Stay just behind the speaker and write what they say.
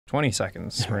20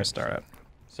 seconds. We're gonna start it.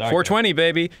 Sorry, 420,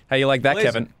 baby. How you like that, Plays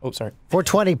Kevin? it. Oh, sorry.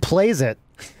 420 plays it.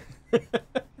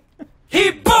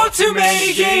 He bought too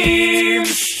many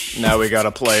games. Now we gotta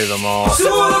play them all.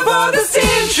 So all about the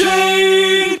Steam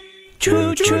Train.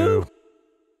 Choo choo.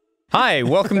 Hi,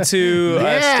 welcome to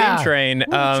Yeah. Steam Train.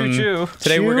 Choo-choo.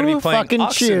 Today we're gonna be Choo playing fucking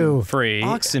choo. Oxenfree.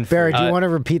 Oxenfree. Barry, do you want to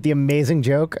repeat the amazing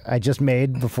joke I just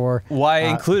made before? Why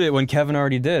include it when Kevin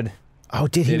already did? Oh,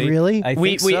 did he he? really? I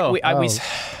think so.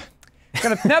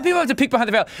 Now people have to peek behind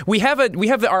the veil. We have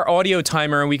our audio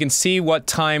timer, and we can see what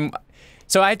time.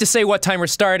 So I have to say what time we're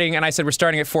starting, and I said we're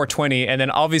starting at 4:20, and then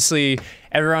obviously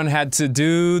everyone had to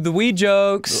do the Wii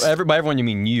jokes. By everyone, you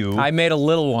mean you. I made a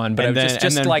little one, but and it was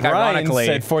just like Brian ironically.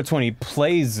 said 420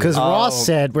 plays. Because Ross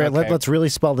said, okay. let's really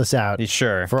spell this out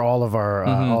Sure. for all of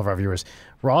our viewers.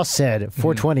 Ross said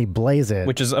 420 blaze it.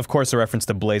 Which is, of course, a reference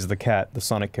to Blaze the Cat, the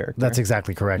Sonic character. That's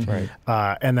exactly correct.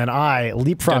 And then I,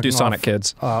 leapfrogging Don't do off, Sonic,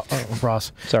 kids.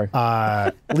 Ross. Sorry.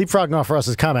 Leapfrogging off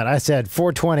Ross's comment, I said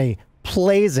 420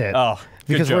 plays it. Oh, good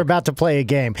because joke. we're about to play a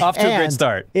game. Off to a great And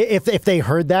start. If they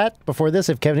heard that before this,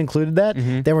 if Kevin included that,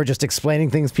 then we're just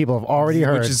explaining things people have already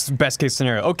heard. Which is best case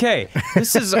scenario. Okay,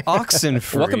 this is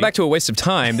Oxenfree. Welcome back to A Waste of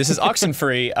Time. This is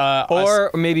Oxenfree. Or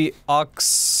maybe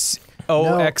OXCN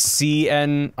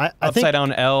upside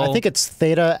down L. I think it's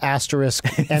theta asterisk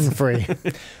n free.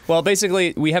 Well,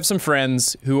 basically, we have some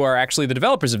friends who are actually the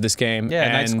developers of this game. Yeah,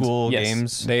 and Night School yes,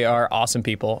 Games. They are awesome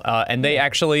people, and they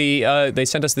actually they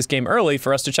sent us this game early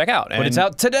for us to check out. But it's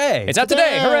out today. It's out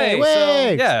today! Hooray!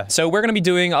 Way! Yeah. So we're going to be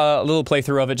doing a little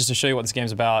playthrough of it just to show you what this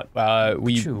game's about.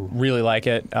 We really like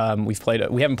it. We've played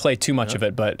it. We haven't played too much of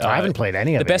it, but I haven't played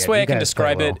any of it. The best yet. way You I can guys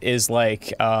describe play it is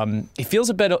like it feels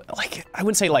a bit like I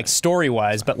wouldn't say like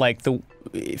story-wise, but like the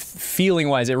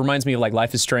feeling-wise, it reminds me of like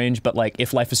Life is Strange, but like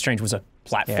if Life is Strange was a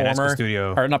platformer,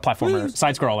 Studio. or not platformer,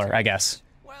 side-scroller, I guess.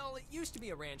 Well, it used to be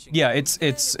a ranching. Yeah, it's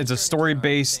a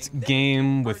story-based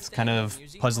game with kind of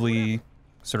puzzly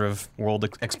sort of world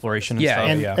exploration and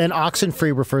stuff. And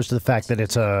Oxenfree refers to the fact that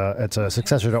it's a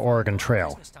successor to Oregon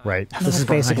Trail, right? This is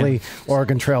basically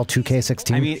Oregon Trail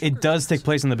 2K16. I mean, it does take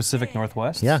place in the Pacific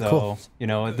Northwest. Yeah, so, cool. You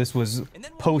know, this was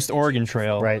post-Oregon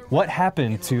Trail. Right. What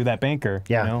happened to that banker?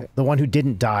 yeah, You know? the one who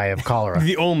didn't die of cholera.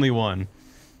 The only one.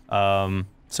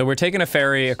 So we're taking a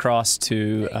ferry across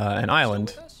to an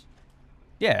island,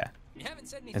 Yeah.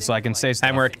 And so I can say stuff.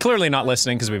 and we're clearly not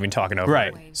listening because we've been talking over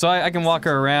Right. it. So I can walk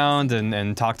around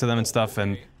and talk to them and stuff.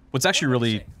 And what's actually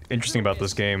really interesting about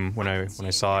this game when I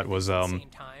saw it was the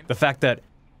fact that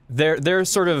they're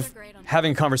sort of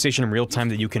having conversation in real time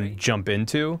that you can jump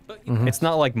into. It's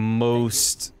not like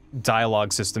most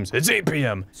dialogue systems. It's 8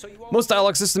 p.m. Most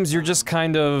dialogue systems, you're just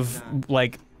kind of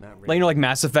like you know, like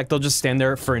Mass Effect, they'll just stand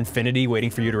there for infinity waiting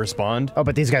for you to respond. Oh,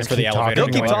 but these guys For the keep elevator. talking. They'll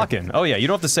keep Anyway. talking. Oh yeah, you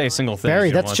don't have to say a single thing. Barry, if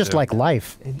you don't that's want just to. like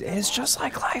life. It is just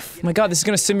like life. Oh my god, this is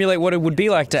going to simulate what it would be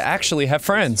like to actually have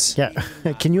friends. Yeah.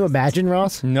 Can you imagine,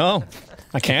 Ross? No,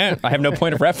 I can't. I have no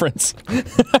point of reference. You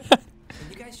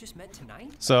guys just met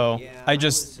tonight? So I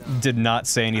just did not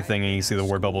say anything, and you see the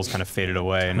word bubbles kind of faded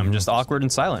away, and I'm just awkward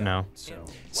and silent now.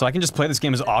 So I can just play this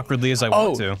game as awkwardly as I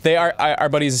want to. They are our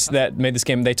buddies that made this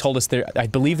game. They told us I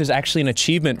believe there's actually an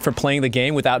achievement for playing the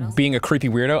game without being a creepy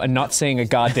weirdo and not saying a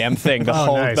goddamn thing the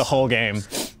nice. the whole game.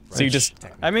 So you just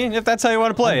I mean, if that's how you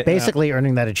want to play it. Basically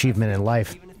earning that achievement in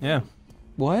life. Yeah.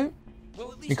 what?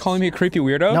 You calling me a creepy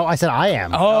weirdo? No, I said I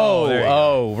am. Oh, there you go.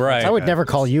 oh, right. I would never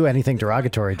call you anything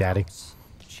derogatory, Daddy.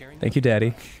 Thank you,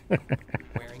 Daddy.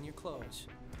 Wearing your clothes.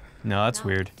 No, that's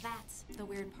weird. That's the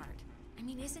weird part. I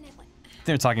mean, isn't it like...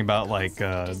 They're talking about like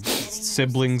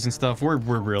siblings and stuff. We're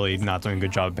really not doing a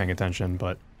good job of paying attention,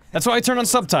 but that's why I turn on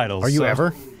subtitles. Are you so- ever?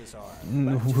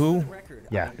 Who?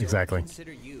 Yeah, exactly.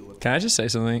 Can I just say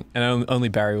something? And only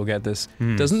Barry will get this.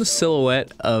 Hmm. Doesn't the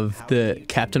silhouette of the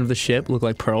captain of the ship look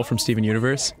like Pearl from Steven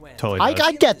Universe? Totally. I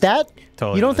does. get that.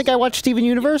 Totally You don't does. think I watch Steven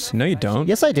Universe? No, you don't.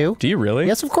 Yes, I do. Do you really?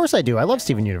 Yes, of course I do. I love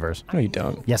Steven Universe. No, you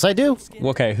don't. Yes, I do.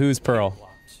 Okay, who's Pearl?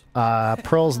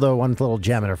 Pearl's the one with a little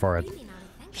gem in her forehead.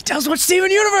 He does watch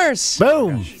Steven Universe!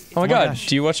 Boom! Oh my god,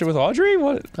 do you watch it with Audrey?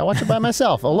 What? I watch it by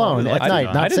myself, alone, at night,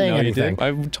 I not didn't saying know anything. You did.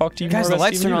 I would talk to you Guys, more the about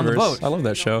lights Steven turn on the Universe. boat. I love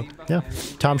that show. Yeah.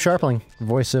 Tom Sharpling,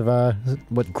 voice of,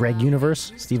 what, Greg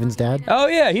Universe? Steven's dad? Oh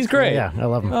yeah, he's great. Yeah, I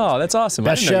love him. Oh, that's awesome.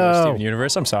 Best I didn't know you were show. Steven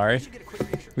Universe. I'm sorry.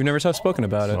 We've never spoken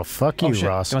about it. Well, fuck you, Shit.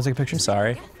 Ross. Do you want to take a picture? I'm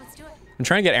sorry. Let's do it. I'm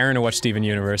trying to get Aaron to watch Steven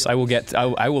Universe. I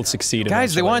will succeed.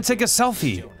 Guys, they eventually. want to take a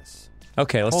selfie.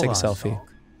 Okay, let's Hold take a on. selfie.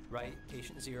 Right?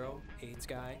 Patient zero, AIDS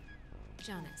guy.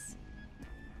 Jonas.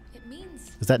 It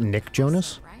means... Is that Nick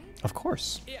Jonas? Right? Of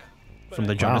course. Yeah. From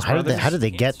the Wow, Jonas how Brothers. did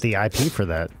they get the IP for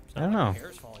that? I don't know.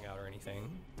 Hair's falling out or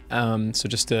anything. So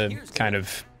just to kind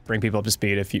of bring people up to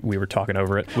speed if we were talking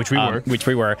over it. Which we were. Which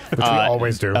we were. Which we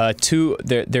always do.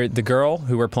 The girl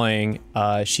who we're playing,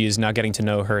 she is now getting to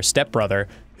know her stepbrother,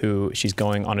 who she's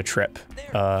going on a trip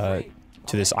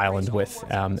to this island with,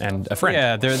 and a friend.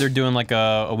 Yeah, they're doing like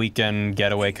a weekend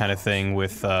getaway kind of thing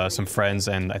with some friends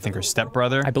and I think her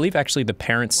stepbrother. I believe actually the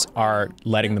parents are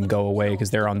letting them go away because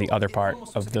they're on the other part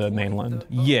of the mainland.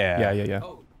 Yeah. Yeah.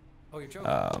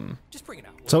 Just bring it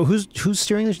out. So who's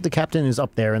steering this? The captain is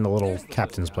up there in the little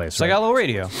captain's place. So I got a little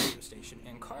radio.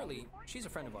 And Carly, she's a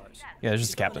friend of ours. Yeah, there's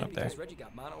just the captain up there. Reggie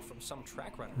got mono from some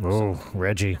track runner. Oh,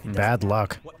 Reggie, bad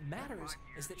luck. What matters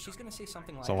is that she's gonna say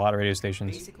something like It's a lot of radio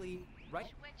stations. basically,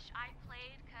 right? Which I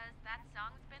played because that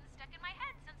song's been stuck in my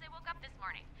head since I woke up this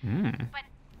morning. But,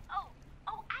 oh,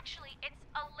 actually, it's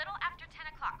a little after 10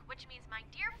 o'clock, which means my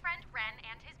dear friend Ren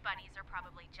and his buddies are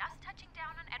probably just touching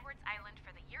down on Edwards Island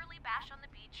for the yearly bash on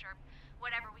the beach, or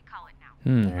whatever we call it now.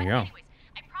 There you go. Anyways,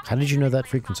 I promised How did you know to that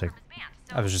play a song frequency? from his band,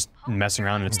 so I was just messing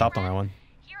around and it stopped on that one.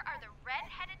 Here are the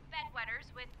red-headed bedwetters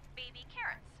with baby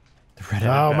carrots.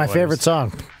 Oh, my favorite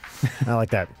song. I like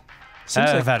that.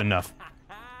 I've had enough.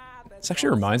 This actually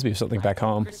reminds me of something back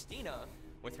home. Christina,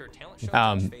 with her talent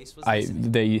show face was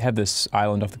They have this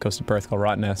island off the coast of Perth called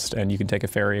Rat Nest, and you can take a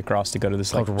ferry across to go to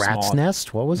this like Called Rat's small.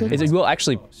 Nest? What was it? Well,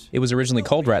 actually, it was originally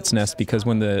called Rat's Nest because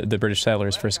when the British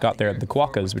sailors first got there, the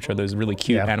quokkas, which are those really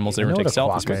cute Yeah, animals I they know would take what a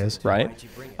selfies quokka with, is.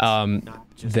 right?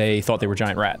 They thought they were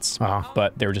giant rats,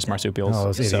 but they were just marsupials. Oh,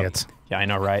 those So- idiots. Yeah, I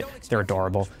know, right? They're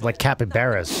adorable. Like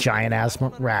capybaras, giant-ass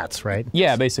rats, right?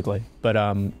 Yeah, basically. But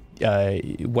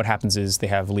what happens is they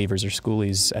have leavers or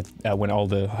schoolies when all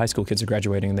the high school kids are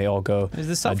graduating. They all go Is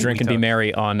this selfie drink and be meetup?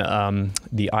 merry on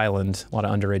the island. A lot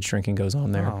of underage drinking goes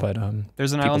on there. Oh. But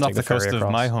There's an people island take off the ferry coast of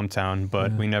across. my hometown,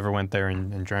 but we never went there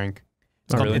and drank.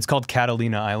 Really? It's called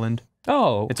Catalina Island.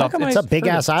 Oh, It's how off- come It's I a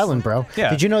big-ass heard of island, bro. Yeah.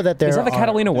 Did you know that there this? Is that the are-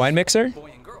 Catalina wine mixer?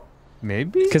 boy and girl.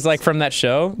 Maybe? Because like from that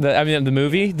show, the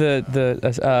movie, the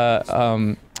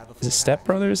Step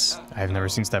Brothers. I've never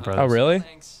seen Step Brothers. Oh, really?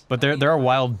 But there are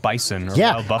wild bison or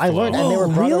Yeah, wild I buffalo. learned, and they were Oh,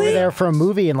 brought over really? there for a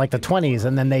movie in like the 20s,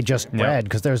 and then they just Yeah. bred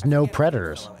because there's no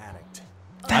predators.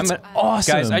 That's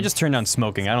awesome. Guys, I just turned down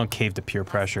smoking. I don't cave to peer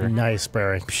pressure. Nice,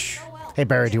 Barry. Hey,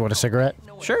 Barry, do you want a cigarette?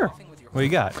 Sure. What you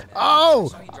got?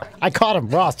 Oh! I caught him.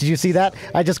 Ross, did you see that?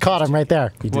 I just caught him right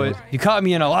there. You did. What? You caught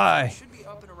me in a lie. Should be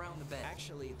up and around the bend.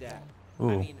 Actually, Dad. Ooh.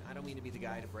 I mean, I don't mean to be the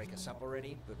guy to break us up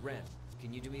already, but Ren,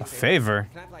 can you do me a favor?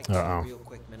 Can I have like Uh-oh. 2 real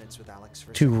quick minutes with Alex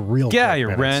for 2 real Get out quick of here,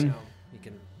 minutes. Ren. You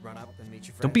can run up and meet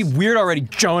your friends. Don't be weird already,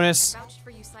 Jonas. Vouched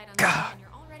for you sight unseen, and you're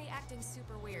already acting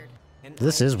super weird. And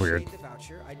This I is appreciate weird. the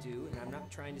voucher, I do, and I'm not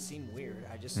trying to seem weird.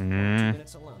 I just want 2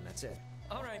 minutes alone. That's it.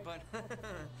 All right, bud.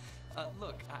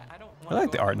 Look, I don't. I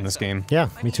like the art in this game. Yeah,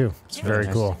 me too. It's very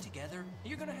cool. Together,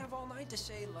 you're gonna have all night to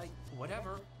say like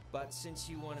whatever. But since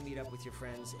you want to meet up with your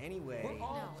friends anyway,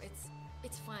 No,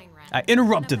 it's fine, Ren. I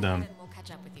interrupted Run up them. ahead and we'll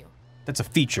catch up with you. That's a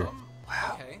feature.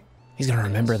 Okay. He's gonna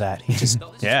remember that. He just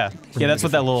Yeah. Yeah, that's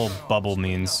what that little bubble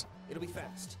means. it'll be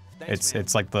fast. Thanks,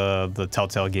 It's like the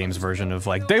Telltale Games version of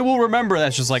like, they will remember.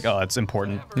 That's just like, oh, it's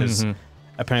important. Because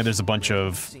apparently there's a bunch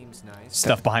of Seems nice.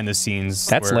 stuff behind the scenes.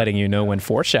 that's where- letting you know when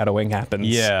foreshadowing happens.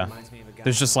 Yeah. Reminds me of a guy.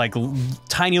 There's just like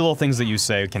tiny little things that you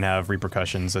say can have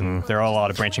repercussions, and there are a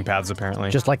lot of branching paths apparently.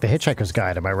 Just like the Hitchhiker's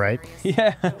Guide, am I right?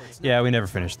 yeah, yeah. We never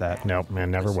finished that. Nope, man,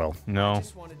 never will. No.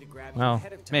 Just wanted to grab you Well,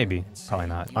 ahead of time maybe. and say Probably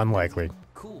not. you were Unlikely.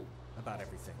 Cool about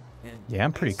everything. And Yeah, I'm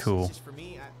I pretty guess cool. Just for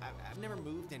me, I've never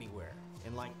moved anywhere,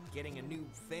 and like getting a new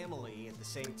family at the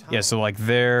same time. Yeah. So like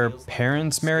their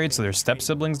parents married, so they're step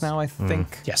siblings now. I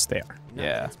think. Yes, they are.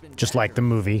 Yeah. Just like the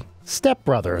movie Step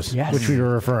Brothers, Yes. which we were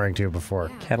referring to before.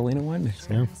 Yeah. Catalina wine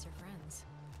mixer. Yeah. Miss your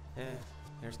friends.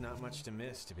 There's not much to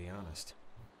miss, to be honest.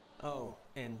 Oh,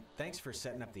 and thanks for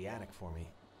setting up the attic for me.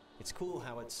 It's cool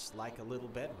how it's like a little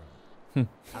bedroom. No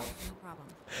problem.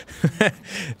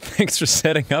 Thanks for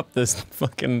setting up this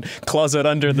fucking closet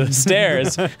under the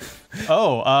stairs.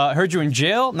 Oh, heard you in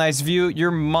jail. Nice view.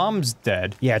 Your mom's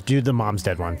dead. Yeah, dude, the mom's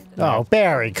dead one. Oh,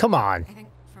 Barry, come on. I think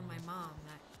from my mom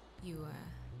that you,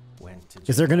 Went to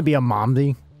Is there going to be a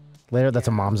momby later? That's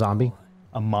a mom zombie?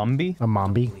 A mombi. A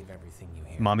momby? believe everything you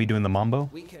hear. Mommy doing the mambo.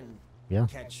 We can Yeah.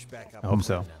 catch back up. I hope on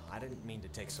so. that now. I didn't mean to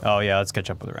take so Oh yeah, let's catch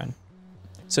up with Ren.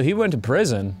 So he went to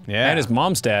prison. Yeah. And his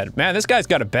mom's dead. Man, this guy's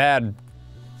got a bad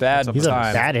up He's a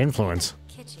time. bad influence.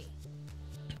 kitschy,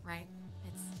 right?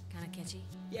 It's kind of kitschy.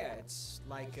 Yeah, it's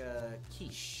like a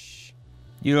quiche.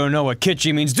 You don't know what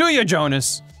kitschy means, do you,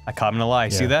 Jonas? I caught him in a lie.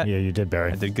 See Yeah, that? Yeah, you did,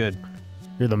 Barry. I did good.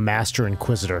 You're the master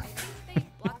inquisitor. They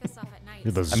block this off at night.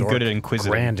 You're the I'm good at Zork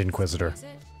inquisiting. Grand Inquisitor. Is it?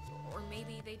 Or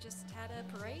maybe they just had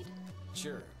a parade?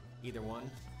 Sure, either one.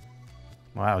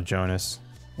 Wow, Jonas.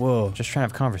 Whoa. Just trying to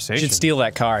have You conversation. should steal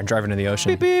that car and drive into the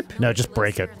ocean. Beep beep. No, just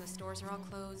break it. And the stores are all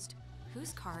closed.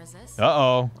 Whose car is this?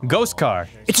 Uh-oh. Ghost car.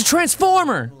 It's a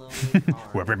transformer.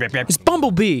 It's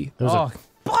Bumblebee. Oh,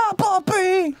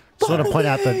 Bumblebee! Just want to point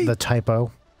out the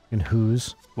typo in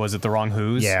who's. Was it the wrong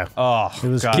who's? Yeah. Oh, It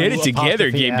was God. Get it together,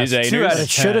 apostrophe game S. designers. 2 out But of it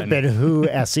should have 10. been who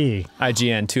SE.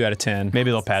 IGN 2 out of 10.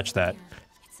 Maybe they'll patch that.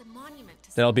 It's a monument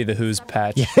to That'll be the Who's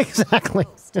patch. Yeah, exactly.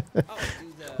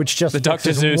 Which just The Dr.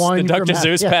 fixes Zeus. one The Dr. grammat-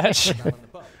 Zeus yeah. patch. Down on the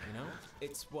boat, you know?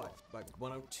 It's what, like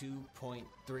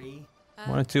 102.3?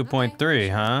 102.3,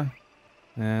 huh?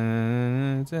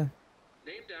 Named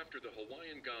after the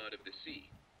Hawaiian god of the sea.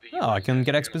 The Oh, I can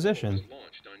get USS exposition. was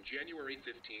launched on January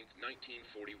 15th,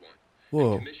 1941.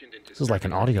 Whoa. Commissioned into This is like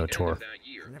an audio service at the tour. end of that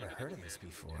year I've never under the heard of this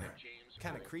command before. of James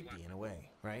Kind of Clerk creepy White. in a way,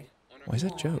 right? Why is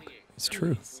that a joke? It's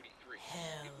true.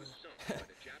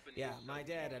 Yeah, my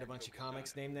dad had a bunch of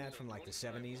comics named that from like the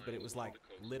 70s, but it was like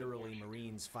literally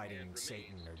Marines fighting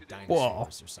Satan or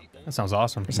dinosaurs or something. That sounds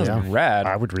awesome. That sounds Yeah. rad.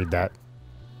 I would read that.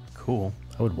 Cool.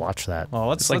 I would watch that. Well,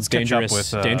 let's It's like catch up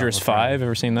Dangerous, with Dangerous with 5.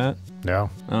 Ever seen that? No.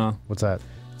 Oh. What's that?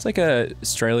 It's like a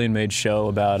Australian-made show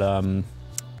about Hello,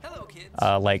 kids.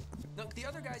 like Look, the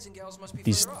other guys and gals must be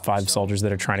these further off, 5 so- soldiers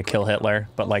that are trying to kill Hitler,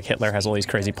 but like Hitler has all these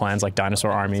crazy plans, like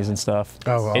dinosaur armies and stuff.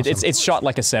 Oh, awesome. It's shot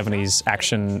like a 70s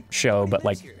action show, but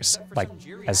like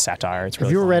as satire. It's Have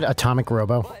really you ever fun. read Atomic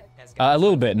Robo? A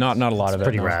little bit, not a lot of it.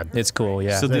 pretty no. rad. It's cool,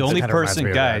 yeah. So the It only kinda reminds person, me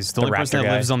of guys, that. the only The person raptor that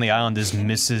guy. lives on the island is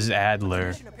Mrs.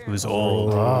 Adler, who's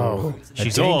old. Oh,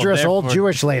 She's a old, dangerous old therefore-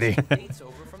 Jewish lady. Dates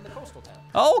over from the coastal town.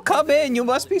 Oh, come in. You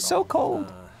must be so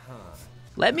cold.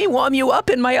 Let me warm you up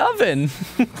in my oven.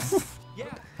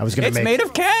 I was gonna It's make. made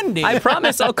of candy. I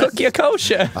promise I'll cook you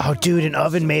kosher. Oh, dude, an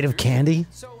oven made of candy?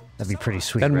 That'd be pretty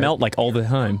sweet. That'd right? melt like all the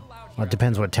time. Well, it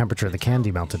depends what temperature the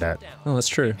candy melted at, Oh, that's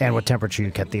true. and what temperature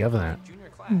you kept the oven at. Junior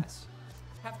class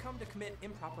have come to commit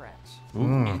improper acts.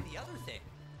 Hmm. And the other thing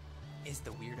is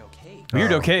the Weirdo Cave.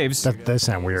 Weirdo Caves. That does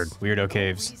sound weird. Weirdo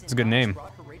Caves. It's a good name.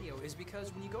 Brought her radio is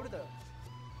because when you go to the,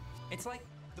 it's like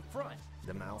the front,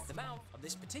 The mouth. the mouth of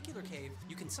this particular cave,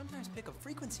 you can sometimes pick up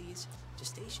frequencies to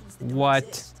stations that don't What?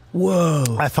 exist. Whoa.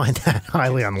 I find that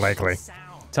highly unlikely. Sound.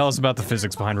 Tell us about the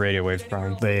physics behind radio waves,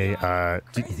 Brian. They,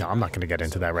 no, I'm not going to get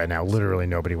into that right now. Literally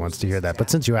nobody wants to hear that. But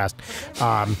since you asked,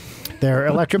 they're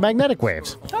electromagnetic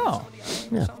waves. Oh.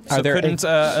 Yeah. So there- couldn't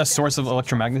a source of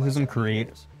electromagnetism create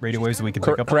radio waves that we could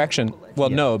pick up? Correction. Well,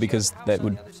 no, because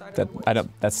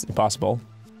that's impossible.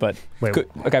 But Wait, okay,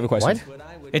 I have a question. What?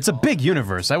 It's a big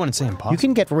universe. I wouldn't say impossible. You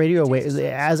can get radio waves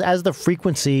as the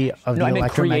frequency of No, the I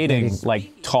meant creating electromagnetic.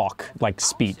 like talk, like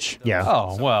speech. Yeah.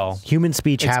 Oh, well. Human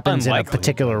speech It's happens in a unlikely.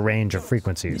 particular range of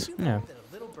frequencies, Yeah.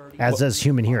 as does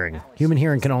human hearing. Human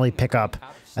hearing can only pick up,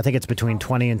 I think it's between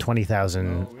 20 and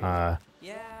 20,000.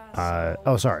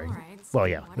 Oh, sorry. Well,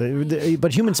 yeah.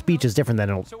 But human speech is different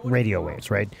than radio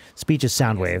waves, right? Speech is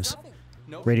sound waves.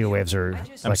 Radio waves are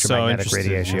electromagnetic interested,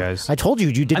 radiation. you guys. I told you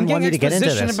I'm didn't want me getting to get into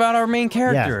exposition this. about our main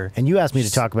Yeah, character. and you asked me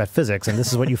to talk about physics, and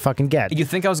this is what you fucking get. You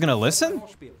think I was going to listen?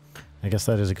 I guess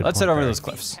that is a good Let's point, head over to Barry. those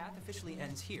cliffs. Path officially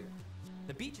ends here.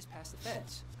 The beach is past the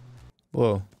fence.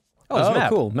 Whoa. Oh, it's a map.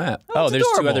 Cool map. Oh, Oh, it's there's 2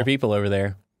 adorable. other people over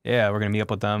there. Yeah, we're going to meet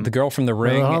up with them. The girl from the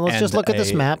ring. Let's just and look at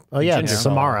this a map. Oh yeah, ginger it's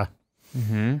doll. Samara.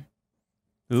 Mm-hmm.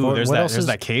 Ooh, What- there's what that. else There's is-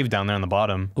 that cave down there on the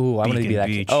bottom. Ooh, I want to Beacon be that.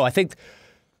 Beach. Oh, I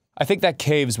think that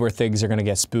cave's where things are gonna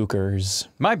get spookers.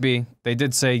 Might be. They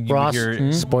did say you Ross,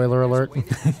 hear. spoiler alert.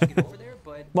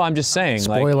 Well, I'm just saying,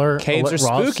 Spoiler like caves alert. are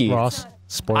Ross, spooky. Ross,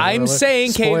 spoiler I'm alert.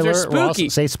 saying caves are Spoiler, Ross, spooky.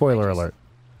 say spoiler alert.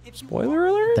 Spoiler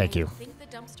alert. Thank you. Think the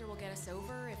dumpster will get us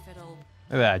over if it'll. Look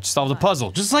at that. Just solve the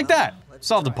puzzle. Just like that.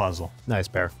 Solve the puzzle. Nice,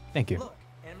 Bear. Thank you. Look,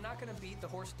 and I'm not gonna beat the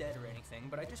horse dead or anything,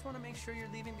 but I just want to make sure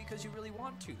you're leaving because you really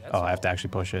want to. That's Oh, I have all. to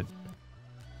actually push it.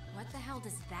 What the hell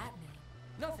does that mean?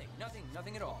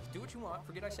 Nothing at all. Do what you want.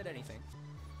 Forget I said anything.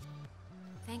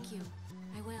 Thank you.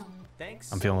 I will.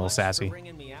 Thanks I'm feeling a little so much sassy. for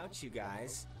bringing me out, you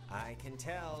guys. I can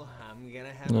tell I'm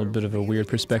gonna have A little bit of a really weird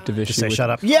good perspective time. issue. Just say with- shut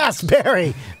up. Yes,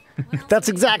 Barry. That's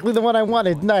exactly the one I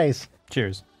wanted. Nice.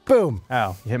 Cheers. Boom.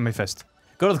 Ow, you hit my fist.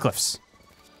 Go to the cliffs.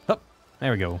 Up.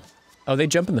 There we go. Oh, they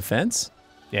jump in the fence?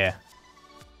 Yeah.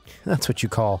 That's what you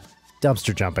call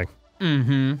dumpster jumping.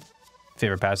 Mm-hmm.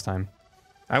 Favorite pastime.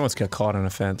 I once got caught on a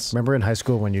fence. Remember in high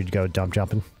school when you'd go dump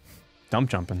jumping Dump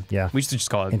jumping. Yeah. We used to just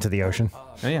call it. into the ocean?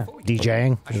 Oh, yeah.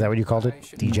 DJing? Is that what you called it?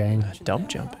 DJing? Dump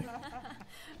jumping.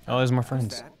 Oh, there's more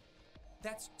friends.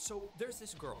 That's so. There's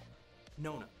this girl,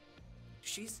 Nona.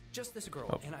 She's just this girl,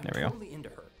 Oh, and I'm there we go. totally into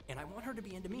her, and I want her to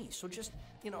be into me. So just,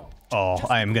 Oh, just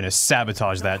I am gonna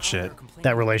sabotage know that how shit. they're complaining That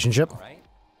about relationship? me, right?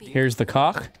 Here's the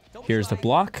cock. Don't Here's the lie,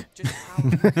 block. just how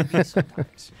it is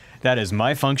sometimes. That is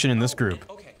my function in this group.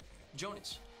 Okay,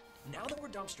 Jonas. Now that we're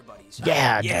done dumpster buddies.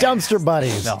 Yeah, dumpster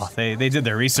buddies. Oh, they did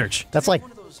their research. That's like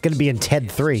gonna be in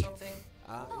Ted 3.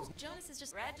 Jonas is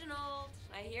just Reginald.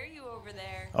 I hear you over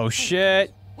there. Oh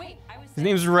shit. Wait, I was His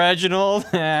name's Reginald.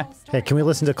 There Hey, can we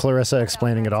listen to Clarissa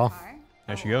explaining it all?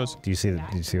 she goes. Do you see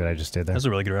what I just did there? That's a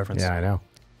really good reference. Yeah, I know.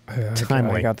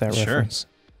 I got that Sure. reference.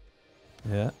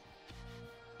 Yeah.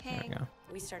 Hey, There we go.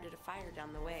 we started a fire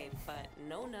down the way, but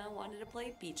Nona wanted to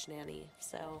play beach nanny,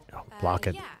 so. Oh, block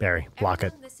it, yeah. Barry. Block it.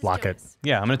 Everyone, this is Block it. Jonas.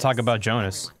 Yeah, I'm gonna talk about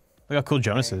Jonas. Look how cool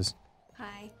Jonas is.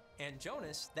 Hi. And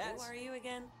Jonas, Who that's are you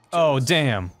again? Oh,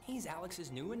 damn. he's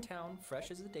Alex's new in town, fresh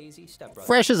as a daisy stepbrother.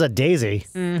 Fresh as a daisy.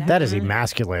 That is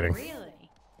emasculating. Really?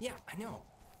 Yeah, I know.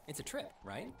 It's a trip,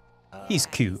 right? He's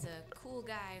cute. He's a cool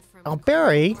guy from. Oh,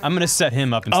 Barry. I'm gonna set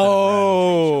him up instead of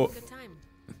Oh, Good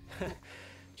time.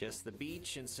 Just the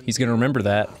beach and some. he's gonna remember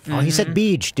that. Oh, he said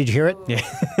beach. Did you hear it?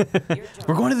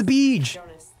 We're going to the beach.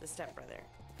 Jonas, the stepbrother.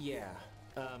 Yeah.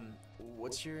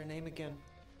 What's your name again?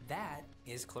 That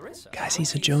is Clarissa. Guys,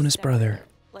 he's a Jonas brother.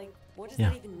 Like, what does Yeah.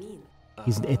 that even mean?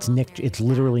 It's Nick. It's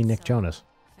literally Nick Jonas.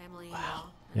 Family. Wow.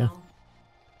 Yeah.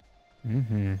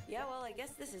 Mm-hmm. Yeah, well, I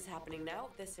guess this is happening now.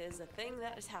 This is a thing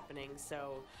that is happening,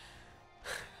 so.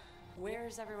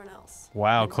 Where's everyone else?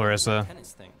 Wow, Clarissa.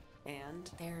 Tennis thing. And.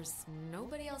 There's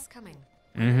nobody else coming.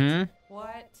 Mm-hmm.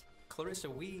 What? Clarissa,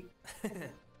 we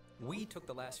took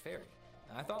the last ferry.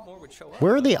 I thought more would show up.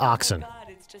 Where are the oxen? God,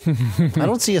 it's just. I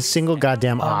don't see a single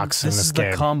goddamn ox in This this is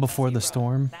game. the calm before the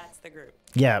storm. That's the group.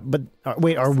 Yeah, but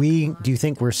wait, are we? Do you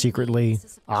think we're secretly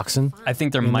oxen? I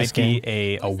think there In might this be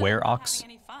game? a were-ox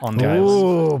on the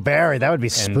island. Ooh, Barry, that would be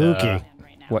And, spooky.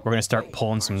 we're gonna start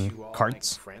pulling some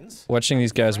carts. Friends? Watching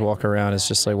these guys walk around is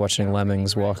just like watching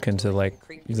lemmings walk into like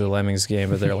the lemmings game,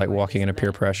 but they're like walking into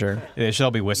peer pressure. They should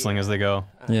all be whistling as they go.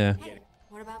 Yeah.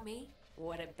 What about me?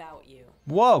 What about you?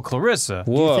 Whoa, Clarissa.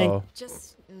 Whoa.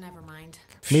 Just never mind.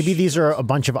 Maybe these are a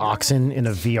bunch of oxen in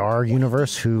a VR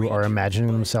universe who are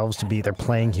imagining themselves to be, they're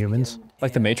playing humans.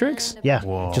 Like the Matrix? Yeah,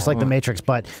 just like the Matrix.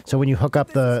 But so when you hook up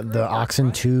the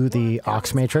oxen to the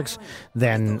Ox Matrix,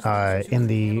 then in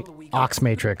the Ox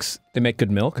Matrix, They make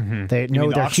good milk? they mean no,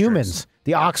 the they're ostrich? humans.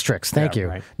 The Oxtrix, thank Yeah, you.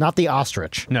 right. Not the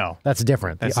ostrich. No. That's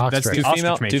different. That's the the ostrich. Do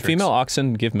female, Ostrich do Matrix. female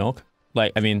oxen give milk?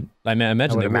 Like, I mean, I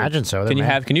imagine would they imagine so. Can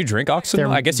They're you drink oxen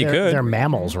milk? I guess you could. They're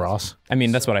mammals, Ross. I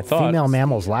mean, that's what I thought. Female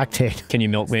mammals lactate. Can you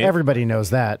milk me? Everybody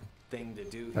knows that. Thing to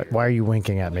do Why are you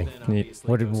winking at me?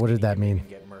 What did that mean?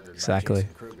 Exactly.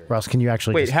 Ross, can you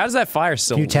actually Wait, just- how does that fire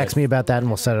still can you text me about that and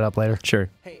we'll set it up later? Sure.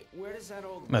 Hey, where does that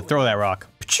old. I'm gonna throw that rock.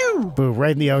 Boo,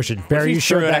 right in the ocean. Barry, you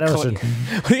showed that ocean.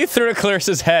 You threw it at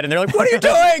Clarissa's head, and they're like, "What are you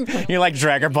doing?" You like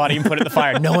drag her body and put it in the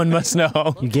fire. No one must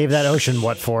know. You gave that ocean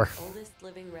what for? Oldest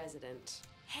living resident.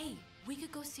 Hey, we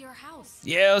could go see our house.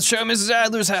 Yeah, let's show Mrs.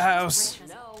 Adler's house.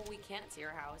 No, we can't see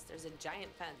your house. There's a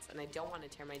giant fence, and I don't want to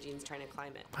tear my jeans trying to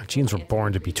climb it. My jeans were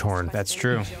born to be torn. That's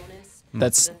true.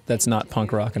 That's not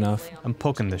punk rock enough. I'm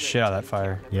poking the shit out of that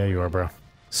fire. Yeah, you are, bro.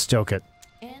 Stoke it.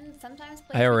 And sometimes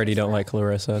I already don't like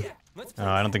Clarissa.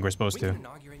 I don't think we're supposed to.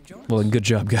 Inaugurate Jonas. Well, good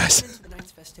job, guys. Into the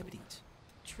night's festivities.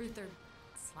 truth or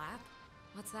slap?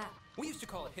 What's that? We used to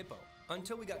call it Hippo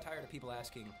until we got tired of people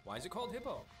asking, "Why is it called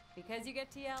Hippo?" Because you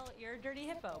get to yell, "You're a dirty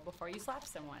hippo," before you slap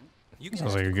someone. You can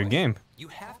Sounds ask like a the good question. game. You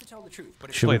have to tell the truth,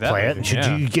 but Should Play we that play movie, it?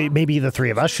 Should yeah. maybe the three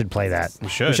of us should play that. We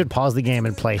should. We should pause the game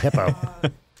and play Hippo.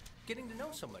 getting to know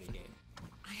somebody game.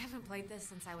 I haven't played this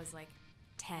since I was like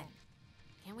 10.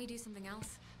 Can't we do something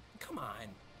else? Come on,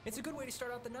 it's a good way to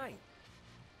start out the night.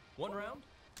 One round,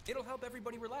 it'll help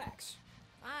everybody relax.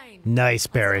 Fine. Nice,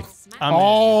 Barry. I'm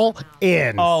All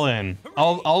in. all in.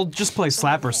 I'll just play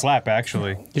slap or slap,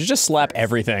 actually. You should just slap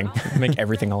everything. Make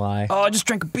everything a lie. Oh, I just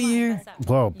drank a beer.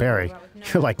 Whoa, Barry.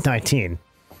 You're like 19.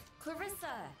 Clarissa.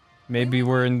 Maybe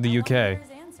we're in the UK. Here's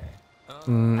answer.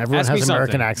 Everyone Ask me has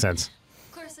American something. accents.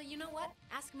 Clarissa, you know what?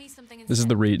 Ask me something instead.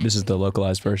 This is the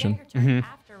localized version. Take your turn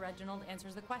after Reginald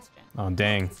answers the question. Oh,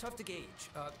 dang. It's tough to gauge.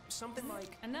 Something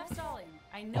like, Enough stalling.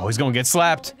 I know. Oh, he's gonna get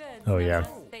slapped. Oh, yeah.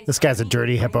 This guy's a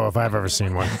dirty hippo if I've ever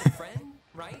seen one. friend,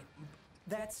 right?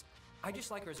 I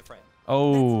just like her as a friend. That's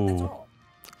Oh. all.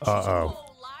 Uh-oh.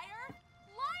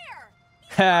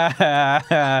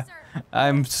 Liar!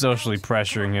 I'm socially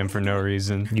pressuring him for no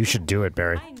reason. You should do it,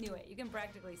 Barry. I knew it. You can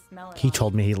practically smell it. He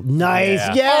told me he... Nice,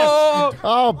 Yeah. yes!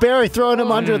 Oh, Barry throwing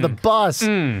him under the bus.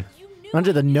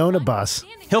 Under the Nona bus.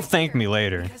 He'll thank me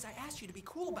later. Because I asked you to be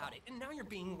cool about it, and now you're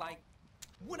being like,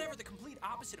 whatever the complete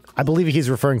opposite of cool. I believe he's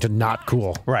referring to not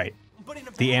cool. Right. But in a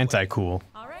The bad way. anti-cool.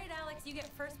 All right, Alex, you get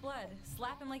first blood.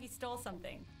 Slap him like he stole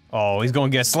something. Oh, he's gonna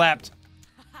get slapped.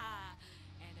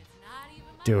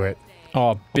 Do it.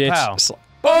 Oh, bitch.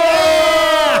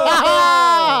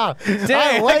 Pow.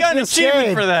 Dang, I got an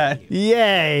achievement for that.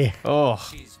 Yay. Oh.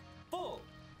 She's full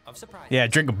of surprises. Yeah,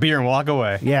 drink a beer and walk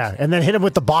away. Yeah, and then hit him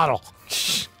with the bottle.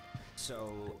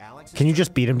 So, Alex. Can you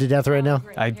just beat him to death right now?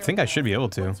 I think I should be able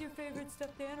to. What's your favorite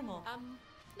stuffed animal?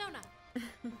 Nona.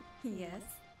 Yes.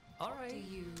 All right.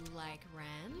 Do you like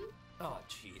Ren? Oh,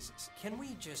 Jesus. Can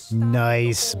we just stop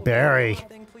Nice, the whole Barry.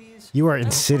 thing, please? You are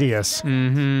insidious.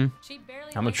 Mm-hmm. She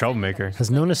barely I'm a likes troublemaker. anybody. Has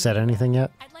Nona said anything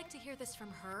yet? I'd like to hear this from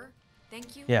her.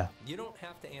 Thank you. Yeah. You don't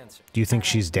have to answer. Do you think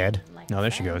she's dead? No,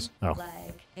 there she goes. Oh.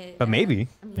 But maybe.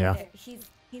 I mean, Yeah.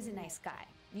 He's a nice guy.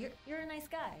 You're a nice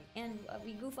guy, and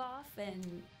we goof off,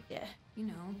 and yeah, you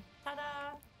know. Ta-da!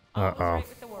 All goes Uh-oh. right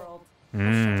with the world.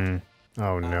 Mm.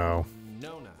 Oh, no.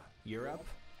 Nona, you're up.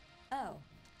 Oh.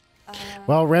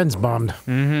 Well, Ren's bummed.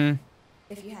 Mm-hmm.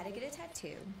 If you had to get a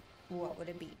tattoo, what would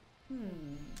it be?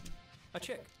 A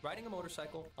chick riding a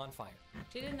motorcycle on fire.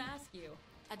 She didn't ask you.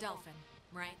 A dolphin,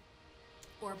 right?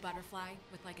 Or a butterfly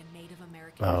with like a Native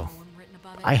American Oh. poem written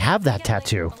above it. I have that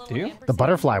tattoo. Do you? The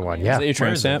butterfly one, yeah. Is that your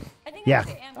Where is tramp stamp? I think Yeah. it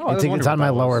was the Oh, I was It's wondering on what my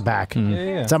that lower was. back. Yeah,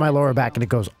 yeah. It's on my lower back, and it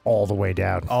goes all the way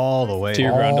down. All the way. To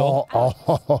your grundle?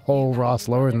 Oh, Ross,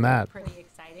 lower than that. pretty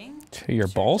exciting. To your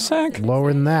ball sack?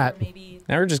 Lower than that. Maybe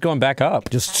Now we're just going back up.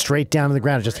 Just straight down to the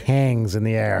ground. It just hangs in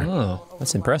the air. Oh,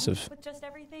 that's impressive. with just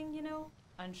everything, you know,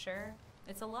 unsure.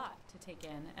 It's a lot to take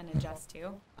in and adjust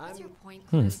to. What's your point, I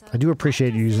Clarissa? do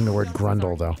appreciate you using the word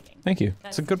grundle, though. Thank you. That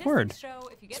It's a good word. statistics show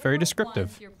if you get It's very divorced descriptive.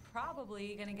 once, you're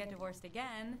probably gonna get divorced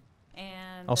again.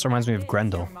 And Also the reminds me of fact is,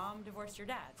 Grendel your mom divorced your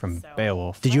dad, from so-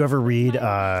 Beowulf. Did you ever read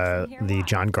the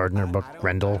John Gardner book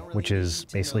Grendel, which is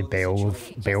basically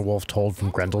Beowulf told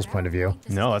from Grendel's point of view?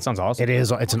 No, that sounds awesome. It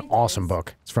is. It's an awesome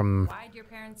book. It's from Why'd your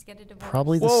parents get a divorce?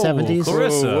 probably the Whoa, 70s.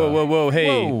 Clarissa. Whoa,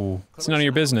 hey. Whoa. It's none of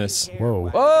your business.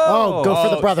 Whoa. Oh, go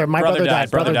for the brother. My brother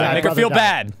died. Brother died. Make her brother feel died.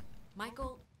 bad.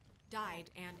 Michael died,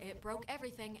 and it broke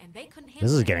everything, and they couldn't handle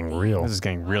This is it. getting real. This is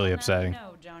getting really Well, now upsetting. you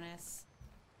know, Jonas.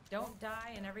 Don't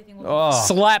die and everything will Oh.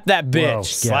 Slap that Whoa. bitch. Yeah,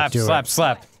 Slap, do it. slap,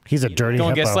 slap. He's a dirty Go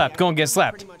and get hippo. slapped. Go and get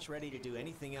slapped. Pretty much ready to do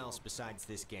anything else besides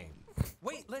this game.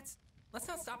 Wait, let's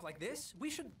not stop like this. We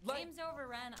should Game's over,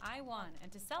 Ren. I won. And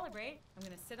to celebrate, I'm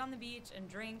going to sit on the beach and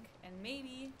drink, and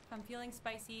maybe, if I'm feeling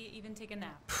spicy, even take a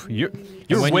nap. You're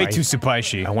When way you- too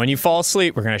supaishi. And when you fall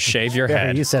asleep, we're gonna shave your Yeah,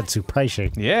 head. you said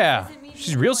supaishi. Yeah. Doesn't mean She's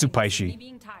being real annoying, it's me supaishi.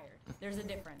 being tired. There's a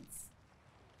difference.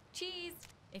 Cheese.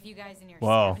 If you guys in your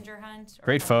Whoa. scavenger hunt or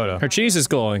Great holiday photo. Her cheese is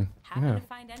glowing. happen to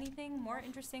find anything more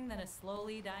interesting than a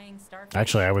slowly dying starfish?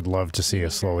 Actually, I would love to see a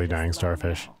slowly dying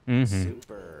starfish.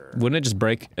 Wouldn't it just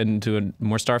break into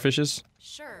more starfishes?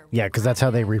 Sure. Yeah, because that's how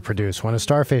they reproduce. When a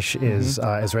starfish is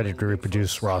ready to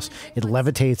reproduce, Ross, it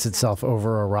levitates itself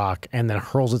over a rock and then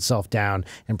hurls itself down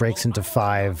and breaks into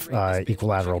 5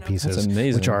 equilateral pieces, That's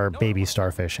amazing. which are baby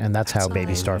starfish, and that's how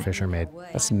baby starfish are made.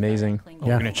 That's amazing. Yeah.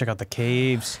 We're gonna check out the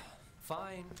caves.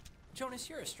 Fine. Jonas,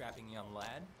 you're a strapping young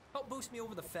lad. Help boost me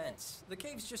over the fence. The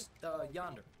cave's just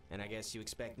yonder. And I guess you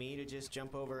expect me to just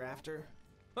jump over after?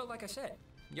 But like I said,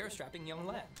 you're a strapping young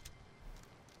lad.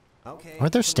 Okay.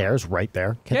 Aren't there stairs right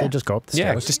there? Can't Yeah. they just go up the Yeah,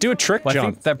 stairs? just do a trick Well, I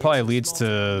jump. think that probably leads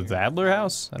to the Adler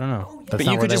house. I don't know. That's But not you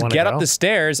where could they just wanna get go? up the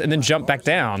stairs and then jump back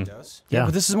down. Yeah.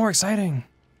 But this is more exciting.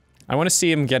 I want to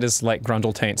see him get his like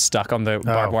grundle taint stuck on the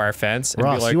barbed wire fence and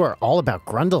Ross, be like, you are all about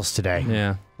grundles today.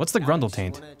 yeah, What's the grundle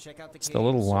taint? it's the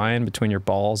little line between your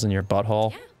balls and your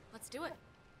butthole. Yeah, let's do it.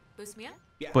 Boost me up.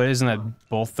 But isn't that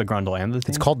both the grundle and the taint?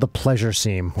 It's called the pleasure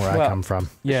seam, where I Well, come from.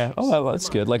 Yeah. Oh, well, that's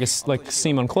good. Like like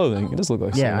seam on clothing. It does look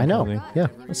like seam Yeah, I on know. clothing. Yeah.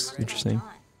 That's interesting.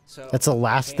 That's the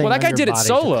last thing. Well, that on guy your did it body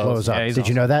solo. To close up. Yeah, he's Did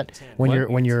you know that when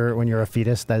What? you're a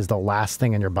fetus, that is the last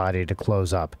thing on your body to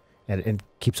close up, and it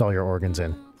keeps all your organs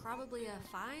in. Probably a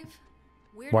 5.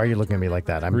 Weird Why are you enough looking to at me like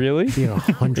that? I'm Really? being Are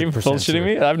you 100% bullshitting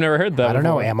me? I've never heard that. I don't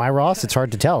know. before. Am I Ross? It's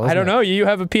hard to tell. I don't isn't it? know. You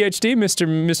have a PhD,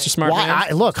 Mr. Smart Why?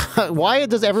 Man. Look, why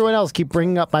does everyone else keep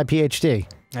bringing up my PhD?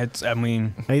 I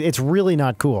mean, It's really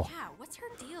not cool. Yeah, what's her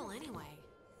deal anyway?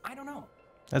 I don't know.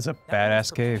 that's a That badass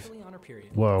was cave. perpetually on her period.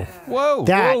 Whoa. Whoa.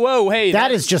 That, whoa, hey,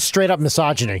 that is just straight up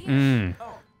misogyny.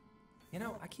 Oh, you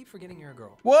know, I keep forgetting you're a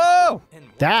girl. Whoa. And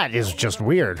That is just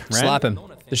weird. Slap him.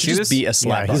 There should just be a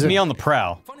slap. Yeah, he's He's a- me on the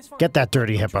prowl. fun is fun. Get that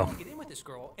dirty I'm trying hippo. to get in with this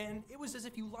girl, and it was as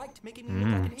if you liked making me look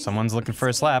like an idiot. Someone's looking for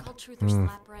a slap. Called truth or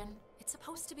slap, Ren. It's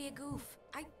supposed to be a goof.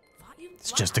 I thought you.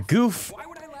 It's just a goof. Why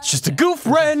would I laugh? It's just a goof,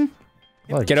 Ren.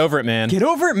 Get over it, man. Get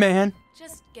over it, man.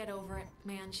 Just get over it,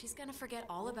 man. She's gonna forget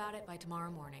all about it by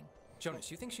tomorrow morning. Jonas,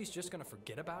 you think she's just gonna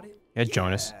forget about it? Yeah,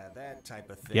 Jonas. Yeah, that type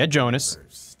of thing. Yeah, Jonas. never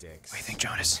sticks. What do you think,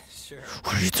 Jonas? Sure.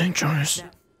 What do you think, Jonas?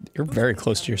 You're very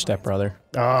close to your stepbrother.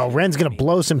 Oh, Ren's gonna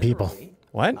blow some people.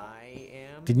 What? I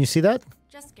am. Didn't you see that?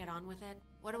 Just get on with it.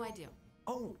 What do I do?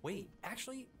 Oh, wait.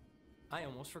 Actually, I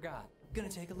almost forgot. Gonna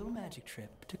take a little magic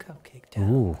trip to Cupcake Town.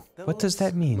 Ooh. What does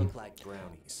that mean? Look like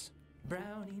brownies.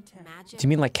 Brownie Town. Do you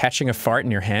mean like catching a fart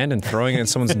in your hand and throwing it in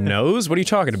someone's nose? What are you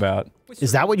talking about?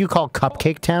 Is that what you call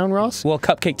Cupcake Town, Ross? Well,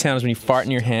 Cupcake Town is when you fart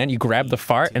in your hand, you grab the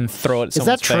fart and throw it at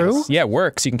someone's Is that true? face. Yeah, it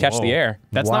works. You can catch the air.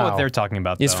 That's not Wow. what they're talking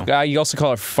about, though. It's, you also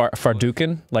call it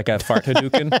fardukin, like a fart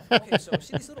hadouken. Okay, so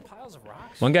see these little piles of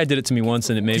rocks? One guy did it to me once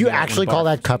and it made Do you me actually call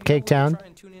that Cupcake Town?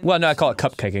 Well, no, I call it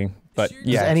cupcaking. But Does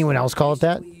yeah. anyone else call it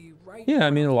that? Yeah,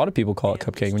 I mean, a lot of people call it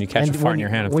cupcake when you catch a fart in your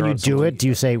hand and when throw you it at do someone. it, do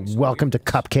you say "Welcome to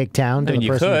Cupcake Town"? To I mean, the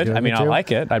you person you're could. doing I mean, it I to?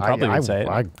 like it. I probably would say it.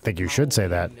 I think you should say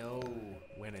that.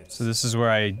 So this is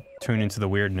where I tune into the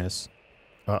weirdness.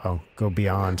 Uh-oh. Go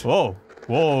beyond. Whoa.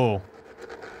 Whoa.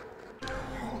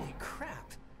 Holy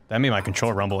crap. That made my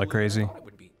controller rumble like crazy.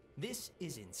 This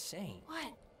is insane.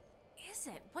 What is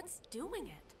it? What's doing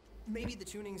it? Maybe the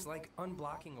tuning's like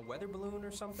unblocking a weather balloon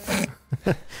or something?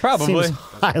 Probably. Seems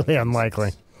highly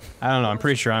unlikely. I don't know. I'm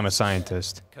pretty sure I'm a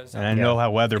scientist. And I know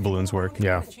how weather balloons work.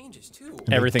 Yeah.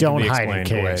 And Everything don't can be hide in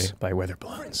explained away caves. by weather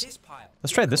balloons.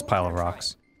 Let's try this pile of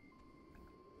rocks.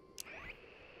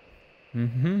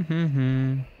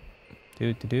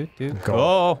 Do. Go.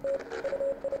 Oh!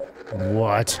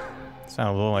 What?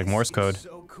 Sounded a little like Morse code.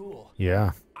 So cool.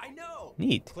 Yeah. I know.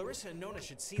 Neat. Clarissa and Nona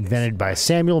should see Invented by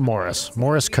Samuel Morris.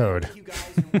 Morse code. you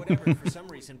guys and whatever for some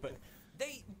reason, but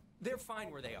They're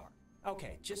fine where they are.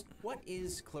 okay, just what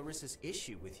is Clarissa's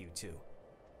issue with you two?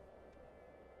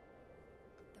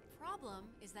 The problem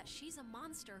is that she's a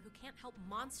monster who can't help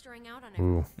monstering out on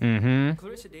Ooh. everyone.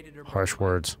 Clarissa dated her Harsh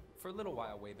boyfriend words. for a little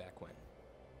while way back when.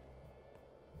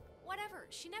 Whatever.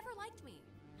 She never liked me.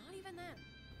 Not even then.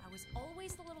 I was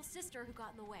always the little sister who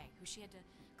got in the way, who she had to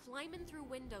climb in through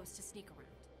windows to sneak around.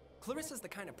 Clarissa's the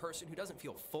kind of person who doesn't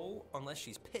feel full unless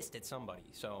she's pissed at somebody,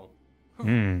 so...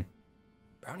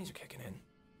 Brownies are kicking in. Did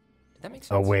that make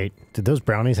sense? Oh, wait. Did those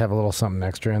brownies have a little something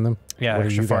extra in them? Yeah, What do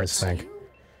extra you guys farts. think?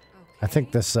 I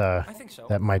think this,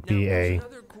 that might be a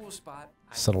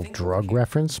subtle drug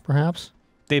reference, perhaps?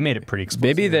 They made it pretty explicit.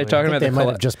 Maybe they're talking I think about they the might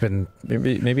have just been...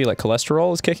 maybe like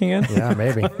cholesterol is kicking in. Yeah,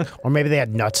 maybe. Or maybe they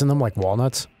had nuts in them, like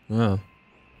walnuts. Oh.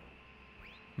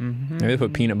 Maybe they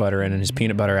put peanut butter in, and his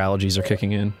peanut butter allergies are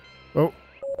kicking in. Oh.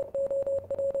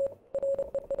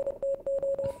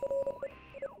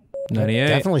 98.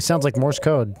 Definitely sounds like Morse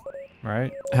code.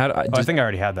 Right? How do, I think I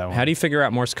already had that one. How do you figure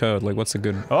out Morse code? Like, what's a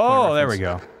good? Oh, there we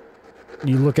go.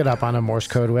 You look it up on a Morse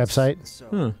code website.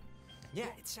 Yeah,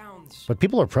 it sounds... But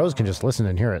people who are pros can just listen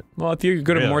and hear it. Well, if you're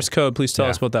good at Really? Morse code, please tell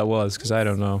Yeah. us what that was, because I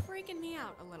don't know. Freaking me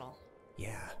out a little.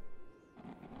 Yeah.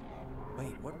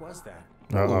 Wait, what was that?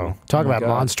 Uh-oh. Talk about God.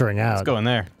 monstering out. Let's go in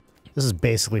there. This is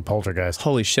basically Poltergeist.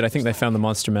 Holy shit! I think they found the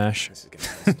monster mash. This is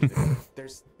gonna be stupid.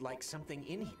 There's like something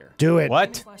in here. Do it. What?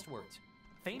 Famous last words.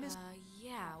 Famous?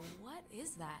 Yeah, what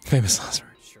is that? Famous last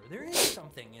word. Sure, there is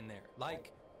something in there.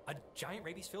 Like a giant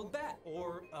rabies-filled bat,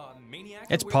 or a maniac...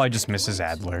 It's who probably wears just Mrs.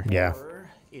 Adler. Yeah. Or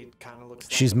it kind of looks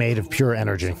like She's a made of pool pure or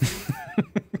energy. something.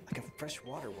 Like a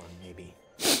freshwater one, maybe.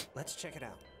 Let's check it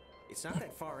out. It's not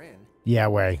that far in. Yeah,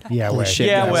 way. Yeah, Holy way. shit,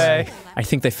 Yeah, guys. way. I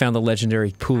think they found the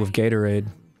legendary pool of Gatorade.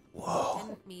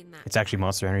 Didn't mean that. It's actually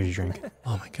Monster Energy drink.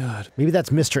 Oh my god. Maybe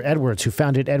that's Mr. Edwards, who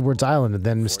founded Edwards Island and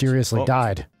then mysteriously Oh.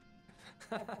 died.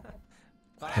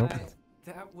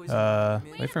 That was...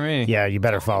 Wait for me. Yeah, you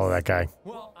better follow that guy.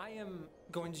 Well, I am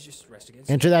going to just rest again.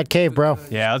 Enter that cave, bro.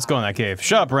 Yeah, let's go in that cave.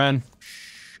 Shut up, Ren.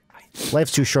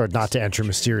 Life's too short not to enter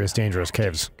mysterious, dangerous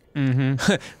caves.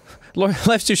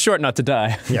 Life's too short not to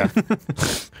die. Yeah.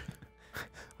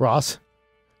 Ross?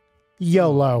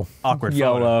 YOLO. Awkward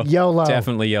YOLO. YOLO.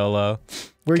 Definitely YOLO.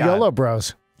 We're God. YOLO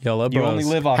bros. YOLO You bros. only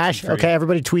live Hash, Oxenfree. okay,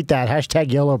 everybody tweet that.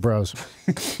 Hashtag YOLO bros.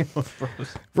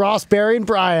 Ross, Barry, and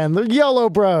Brian, the YOLO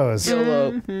bros.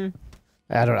 YOLO.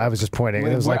 I was just pointing.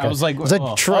 It was like I was like, it was a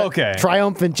oh, tri- okay.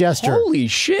 triumphant gesture. Holy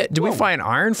shit! Did we find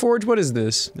Iron Forge? What is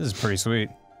this? This is pretty sweet.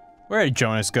 Where did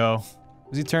Jonas go?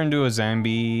 Has he turned to a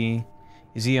zombie?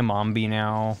 Is he a mombi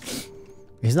now?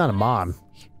 He's not a mom.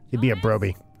 He'd be a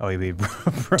broby. Oh, he'd be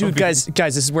Dude, guys,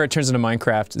 this is where it turns into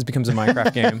Minecraft. This becomes a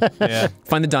Minecraft game. Yeah.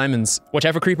 Find the diamonds. Watch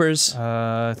out for creepers.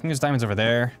 I think there's diamonds over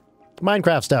there.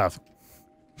 Minecraft stuff.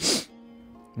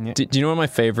 Do you know one of my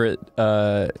favorite?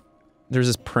 There's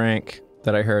this prank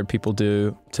that I heard people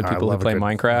do to people who love a play good-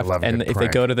 I Minecraft, love a and good if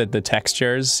prank. they go to the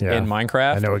textures Yeah. in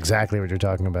Minecraft, I know exactly what you're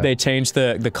talking about. they change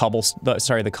the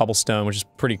cobblestone, which is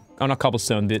pretty. Oh, not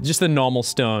cobblestone. Just the normal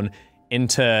stone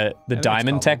into the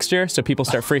diamond texture, so people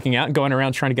start freaking out and going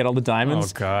around trying to get all the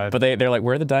diamonds. Oh, God. But they're like,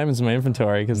 where are the diamonds in my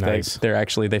inventory? Because Nice.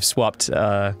 they've swapped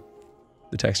the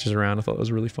textures around. I thought it was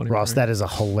really funny. Ross, that is a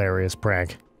hilarious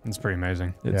prank. It's pretty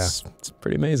amazing. It's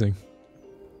pretty amazing.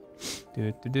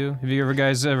 Have you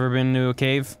guys ever been to a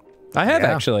cave? I have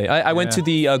actually. I went to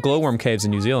the glowworm caves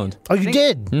in New Zealand. Oh, you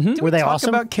did? Did Were they talk awesome?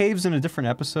 about caves in a different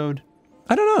episode?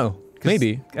 I don't know.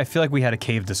 Maybe. I feel like we had a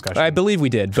cave discussion. I believe we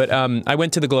did, but I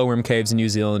went to the glowworm caves in New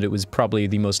Zealand. It was probably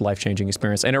the most life-changing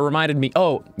experience, and it reminded me.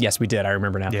 Oh, yes, we did. I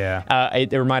remember now. Yeah.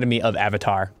 It reminded me of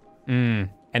Avatar.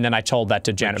 And then I told that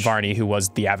to Janet Varney, who was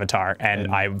the Avatar,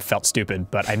 and I felt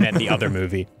stupid, but I meant the other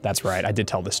movie. That's right. I did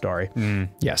tell this story.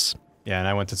 Yes. Yeah, and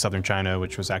I went to southern China,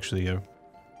 which was actually a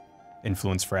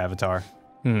influence for Avatar.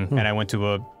 And I went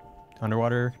to a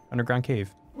underground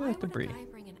cave. Debris.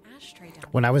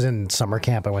 When I was in summer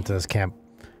camp, I went to this camp.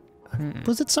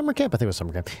 Was it summer camp? I think it was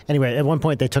summer camp. Anyway, at one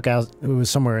point they took out, it was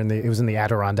somewhere in the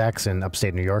Adirondacks in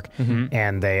upstate New York,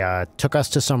 and they took us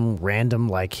to some random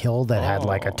like hill that had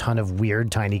like a ton of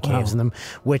weird tiny caves in them,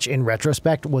 which in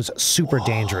retrospect was super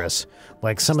dangerous.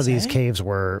 Like some of these caves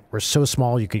were so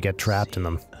small you could get trapped in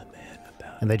them.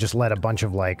 And they just let a bunch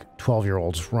of like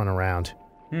 12-year-olds run around.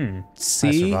 See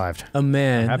I survived. a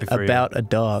man about a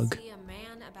dog. See a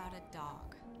man about a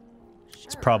dog.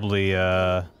 It's probably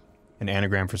an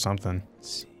anagram for something.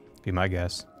 Be my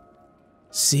guess.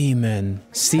 Seaman.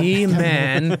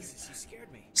 Seaman.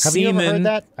 Have you ever heard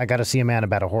that? I gotta see a man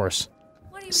about a horse.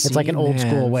 It's like an old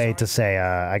school way to say,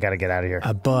 I gotta get out of here.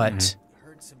 A butt.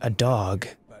 A dog.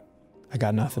 I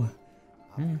got nothing.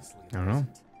 I don't know.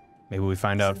 Maybe we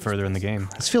find out further in the game.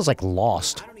 This feels like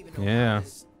Lost. Yeah.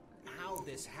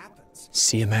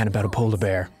 See a man about a polar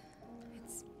bear.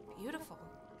 It's beautiful.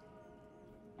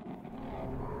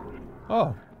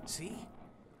 Oh. See?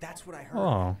 That's what I heard.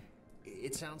 Oh.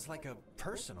 It sounds like a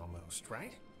person almost,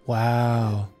 right?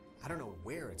 Wow. I don't know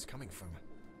where it's coming from.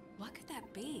 What could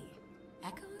that be?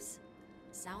 Echoes?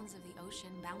 Sounds of the ocean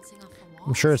bouncing off the walls?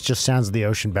 I'm sure it's just sounds of the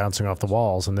ocean bouncing off the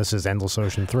walls, and this is Endless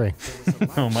Ocean 3.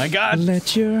 Oh my god.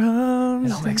 Let your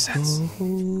arms It all makes sense.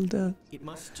 It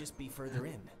must just be further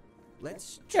in.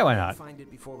 Let's Yeah, why not? find it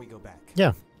before we go back.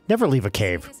 Yeah, never leave a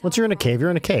cave. Once you're in a cave,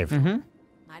 you're in a cave.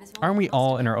 Aren't we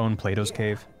all in our own Plato's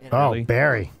cave? Oh, Really?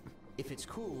 Barry. If it's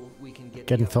cool, we can get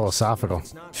Getting the others. philosophical. If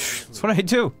it's not, That's what I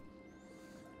do.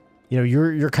 You know,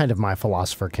 you're kind of my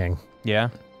philosopher king. Yeah?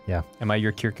 Yeah. Am I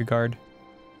your Kierkegaard?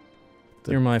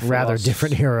 You're my Rather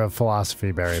different era of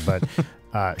philosophy, Barry, but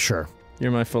sure. You're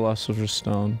my philosopher's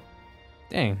stone.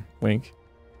 Dang. Wink.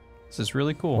 This is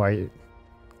really cool. Why?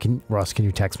 Ross, can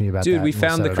you text me about that? Dude, we and we'll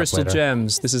found set the it up crystal later?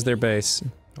 gems. This is their base.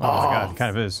 Oh my god, it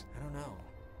kind of is. I don't know.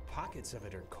 Pockets of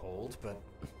it are cold, but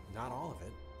not all of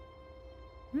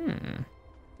it.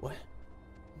 What?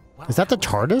 Wow, Is that the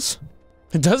TARDIS?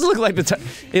 It does look like the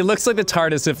it looks like the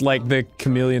TARDIS if like the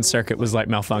chameleon circuit was like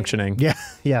malfunctioning. Yeah,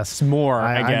 yes. More,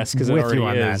 I guess, because it with already you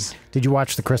on is. that. Did you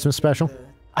watch the Christmas special?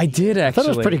 I did actually.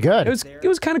 thought it was pretty good. It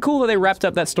was kind of cool that they wrapped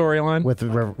up that storyline. With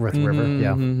River,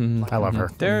 yeah. I love her.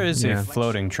 There is Yeah. a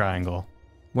floating triangle.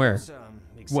 Where?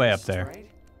 Way up there.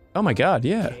 Oh my god,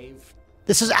 yeah.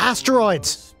 This is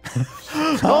asteroids.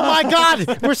 Oh my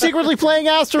god, we're secretly playing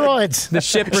asteroids. The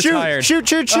ship retired. Shoot!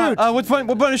 What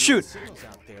button to shoot?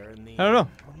 I don't know.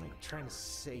 I'm like trying to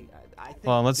say. I think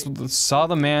Well, let's saw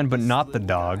the man, but not the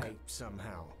dog.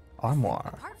 somehow.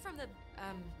 Armoire. Apart from the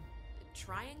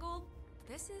triangle,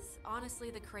 this is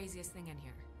honestly the craziest thing in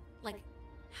here. Like,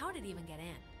 how did it even get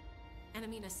in? And I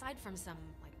mean, aside from some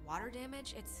like water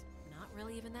damage, it's not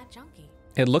really even that junky.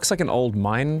 It looks like an old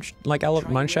mine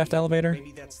shaft elevator.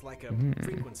 Maybe that's like a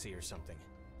frequency or something.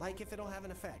 Like if it'll have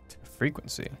an effect.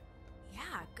 Frequency. Yeah,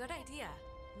 good idea.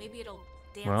 Maybe it'll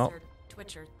dance Well. or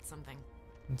twitch or something.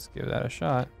 Let's give that a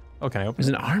shot. Oh, can I open There's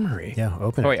it? an armory. Yeah,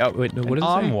 open Oh it. wait, no, what is it?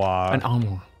 armoire. An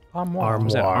armoire. Armoire.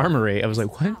 Was that Armoire. armory? I was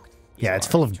like, what? Yeah, it's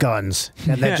full of guns,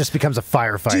 and that just becomes a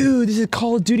firefight. Dude, this is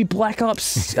Call of Duty Black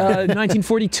Ops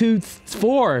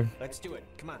 1942-4. Let's do it.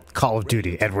 Come on. Call of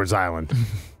Duty, Edwards Island.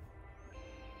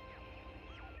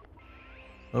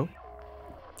 Oh.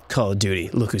 Call of Duty,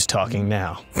 look who's talking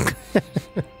now.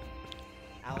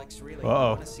 Alex, really Uh-oh.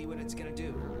 want to see what it's gonna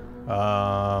do.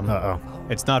 Uh-oh.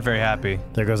 It's not very happy.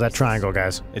 There goes that triangle,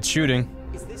 guys. It's shooting.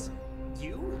 Is this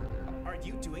you? Are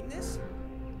you doing this?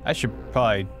 I should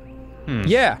probably.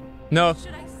 Yeah. No. Should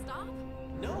I stop?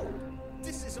 No.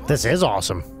 This is This is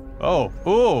awesome. Oh.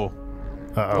 Ooh. Uh-oh.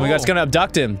 Oh my god, it's gonna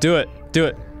abduct him. Do it. Do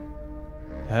it.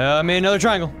 I made another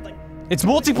triangle. It's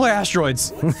multiplayer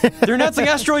asteroids. They're announcing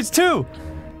asteroids too.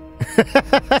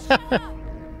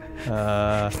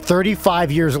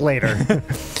 35 years later.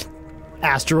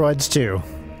 Asteroids 2.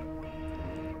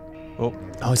 Oh.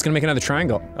 Oh, he's gonna make another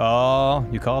triangle. Oh,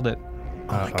 you called it.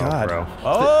 Oh my god. bro.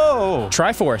 Oh.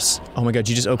 Triforce. Oh my god,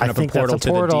 you just opened I up a think that's portal a to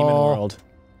the demon portal. world.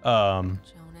 Jonas?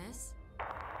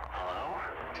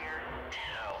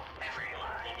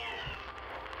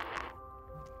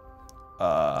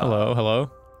 Hello,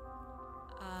 hello.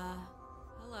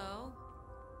 Hello?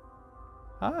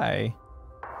 Hi.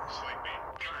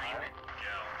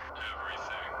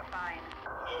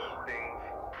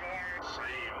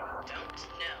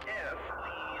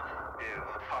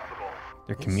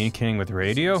 They're communicating with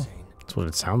radio? That's what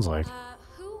it sounds like.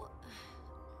 Who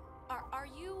are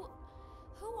you?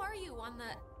 Who are you on the...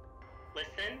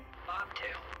 Listen,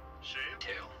 bobtail,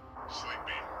 shavetail,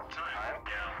 sleepy, time,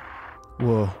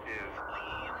 Whoa.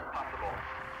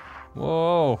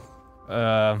 Whoa.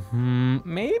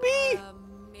 Maybe?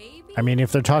 I mean,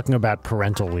 if they're talking about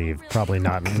parental leave, probably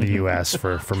not in the U.S.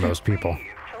 for most people.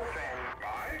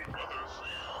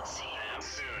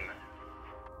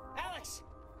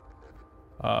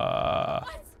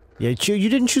 Yeah, you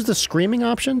didn't choose the screaming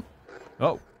option?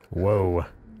 Oh. Whoa.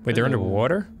 Wait, they're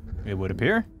underwater? It would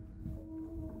appear.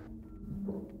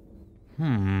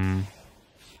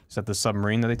 Is that the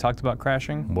submarine that they talked about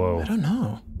crashing? Whoa. I don't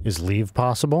know. Is leave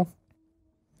possible?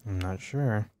 I'm not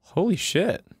sure. Holy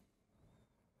shit.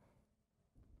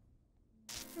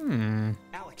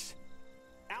 Alex.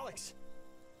 Alex.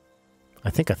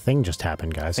 I think a thing just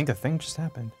happened, guys. I think a thing just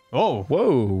happened. Oh.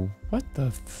 Whoa. What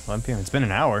the 11 p.m. It's been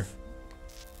an hour.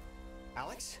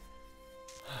 Alex?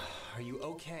 Are you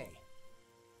okay?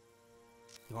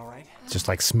 You alright? Just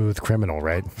like Smooth Criminal,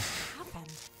 right?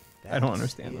 I don't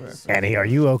understand the reference. Annie, are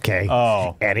you okay?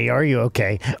 Oh. Annie, are you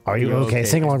okay? Are you okay?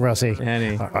 Sing along, Rosie.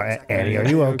 Annie. Annie, are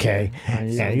you okay?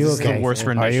 Annie, are you This is the okay? worst Are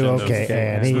rendition you of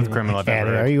okay? Annie, Smooth Criminal I've ever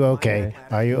Annie, heard. are you okay?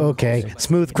 Are you okay?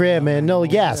 Smooth Criminal,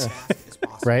 yes.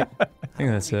 Right? I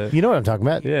think that's it. You know what I'm talking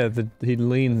about? Yeah, he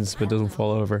leans but doesn't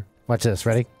fall over. Watch this.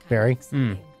 Ready? Barry?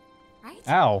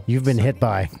 Ow. You've been hit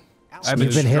by. I've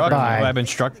been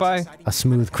struck by a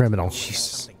smooth criminal.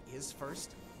 Jesus.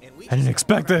 I didn't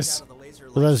expect this.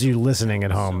 For those of you listening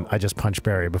at home, I just punched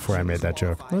Barry before I made that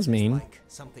joke. That was mean.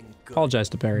 Apologize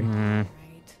to Barry.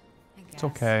 It's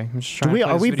okay. I'm just trying to play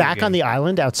Are this we video back game. on the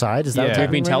island outside? Is that what's We're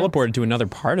happening being right now? teleported to another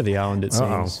part of the island, it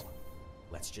seems.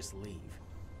 Let's just leave.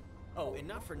 Oh, and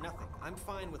not for nothing. I'm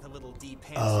fine with a little deep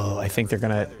hands. Oh, I think they're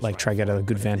gonna like try to get a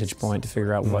good vantage point to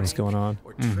figure out what's going on.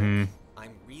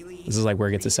 This is like where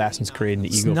it gets Assassin's Creed and the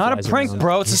It's eagle not a flies prank, around.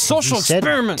 bro. It's a social You said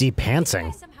experiment. deep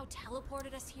pantsing. Somehow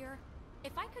teleported us here.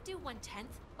 If I could do 1/10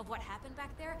 of what happened back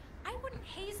there, I wouldn't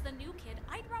haze the new kid.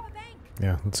 I'd rob a bank.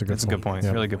 Yeah, that's a good That's a good point.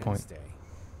 Yeah. Really good point.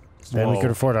 Then we Whoa.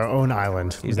 could afford our own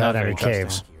island He's without not any very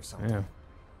caves. trusting. Yeah.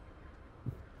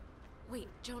 Wait,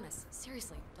 Jonas,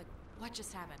 seriously, like, what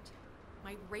just happened?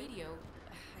 My radio,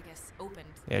 I guess, opened.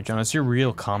 Yeah, Jonas, you're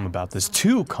real calm about this.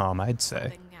 Too calm, I'd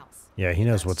say. Yeah, he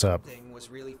knows what's up.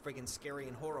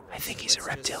 I think he's a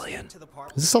reptilian. Is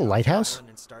this a lighthouse?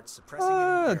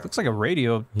 It looks like a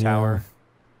radio tower,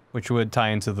 which would tie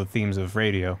into the themes of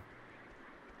radio.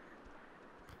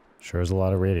 Sure is a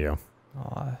lot of radio.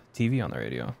 TV on the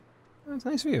radio. That's a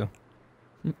nice view.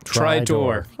 Try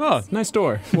door. Oh, nice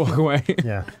door. Walk away.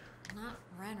 Yeah.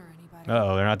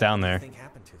 Uh-oh, they're not down there.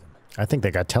 I think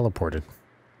they got teleported.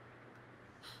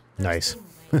 Nice.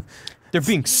 They're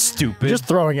being stupid. Just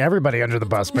throwing everybody under the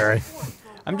bus, Barry.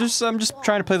 I'm just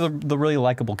trying to play the really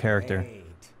likable character.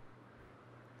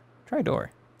 Try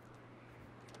door.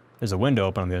 There's a window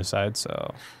open on the other side,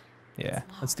 so yeah,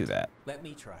 let's do that. Let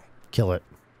me try. Kill it.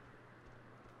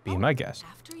 Be my guest.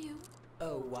 After you.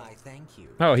 Oh, why, thank you.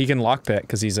 Oh, he can lockpick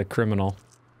because he's a criminal.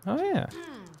 Oh yeah.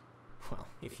 Well,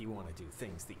 if you want to do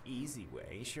things the easy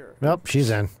way, sure. Nope, she's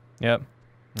in. Yep.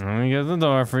 Let me get the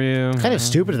door for you. Kind of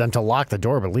stupid of them to lock the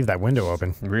door but leave that window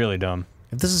open. Really dumb.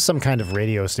 If this is some kind of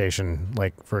radio station,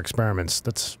 like, for experiments,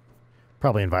 that's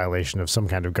probably in violation of some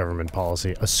kind of government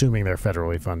policy, assuming they're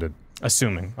federally funded.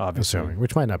 Assuming, obviously. Assuming,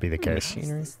 which might not be the case.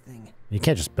 Machinery. You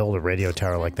can't just build a radio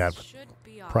tower like that with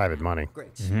private money.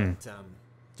 Great, but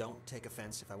don't take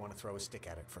offense if I want to throw a stick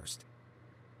at it first.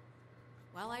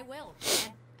 Well, I will.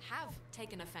 And have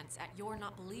taken offense at your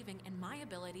not believing in my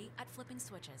ability at flipping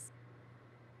switches.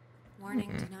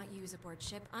 Warning, do not use aboard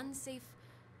ship. Unsafe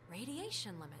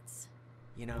radiation limits.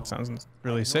 You know, Sounds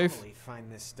really I safe. normally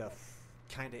find this stuff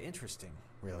kind of interesting,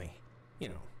 really. You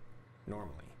know,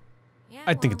 normally. Yeah,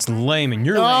 I think well, it's lame, and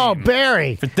you're Oh, lame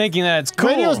Barry! for thinking that it's cool.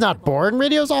 Radio's not boring.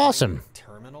 Radio's awesome.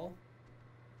 Terminal?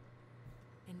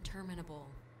 interminable.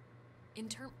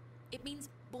 It means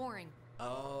boring.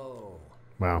 Oh.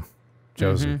 Wow.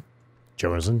 Jonas.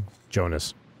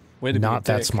 Way to be a Not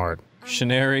that dick. smart.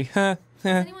 Shenary. Huh. Is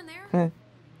anyone there?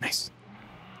 Nice.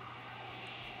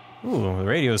 Ooh, the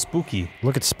radio's spooky.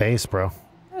 Look at space, bro.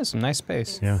 That's some nice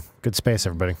space. Yeah, good space,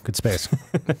 everybody. Good space.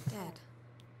 Dead.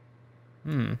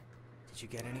 Did you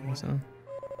get anyone?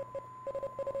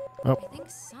 Oh, I think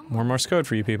someone. More Morse code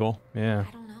for you people. Yeah.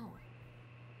 I don't know.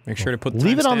 Make sure to put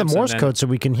Leave it on the timestamps Morse and code so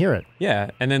we can hear it.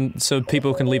 Yeah, and then so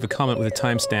people can leave a comment with a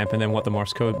timestamp and then what the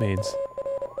Morse code means.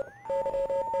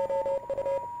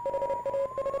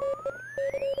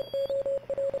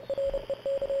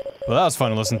 Well, that was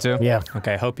fun to listen to. Yeah.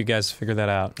 Okay, I hope you guys figure that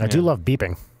out. I do love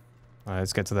beeping. Alright,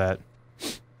 let's get to that.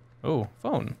 Oh,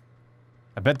 phone.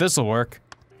 I bet this'll work.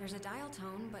 There's a dial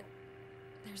tone, but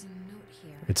there's a note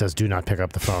here. It says, do not pick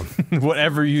up the phone.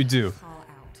 Whatever you do. Call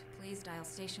out. Please dial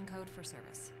station code for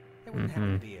service. There wouldn't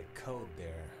happen to be a code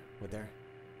there, would there?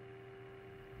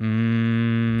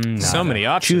 So many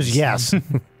options. Choose yes.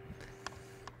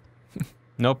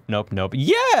 Nope, nope, nope.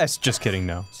 Yes! Just kidding,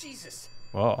 no. Jesus.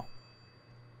 Whoa.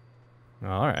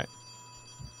 Alright.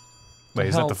 Wait,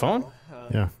 is that the phone?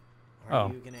 Yeah.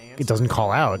 Oh. It doesn't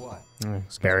call out, Mm,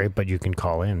 Barry, but you can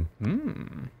call in.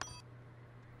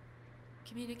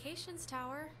 Communications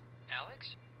tower.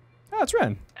 Alex? Oh, it's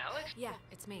Ren. Alex? Yeah,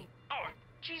 it's me. Oh,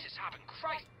 Jesus, hopping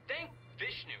Christ! Thank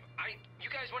Vishnu. You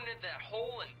guys went into that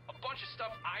hole and a bunch of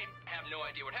stuff. I have no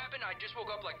idea what happened. I just woke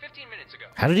up like 15 minutes ago.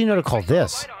 How did he know to call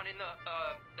this?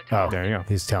 Oh, there you go.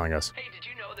 He's telling us. Hey, did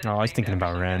you know that Oh, I was thinking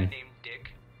about Ren.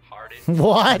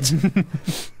 What?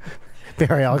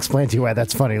 Barry, I'll explain to you why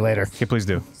that's funny later. Okay, please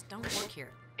do. Don't work here.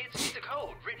 It's a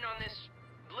code written on this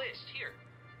list here.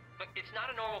 But it's not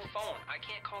a normal phone. I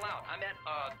can't call out. I'm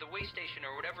at the way station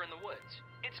or whatever in the woods.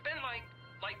 It's been like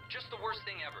just the worst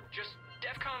thing ever. Just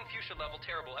DEFCON fuchsia level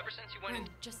terrible ever since you went in.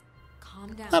 Just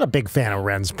calm down. Not a big fan of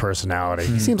Ren's personality.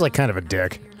 He seems like kind of a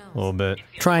dick. A little bit.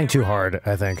 Trying too hard,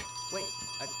 I think. Wait,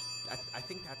 I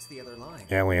think that's the other line.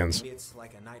 Aliens. Maybe it's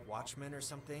like a night watchman or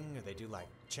something, or they do like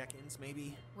check-ins,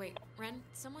 maybe. Wait, Ren,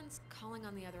 someone's calling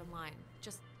on the other line.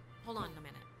 Just hold on a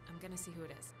minute. I'm gonna see who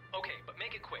it is. Okay, but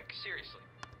make it quick. Seriously.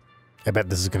 I bet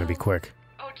this is going to be quick.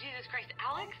 Oh, Jesus Christ,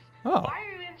 Alex? Oh. Why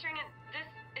are you answering it?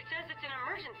 It says it's an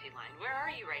emergency line. Where are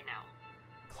you right now?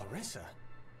 Clarissa.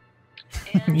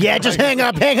 Yeah, just hang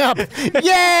up, hang up.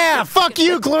 Yeah, fuck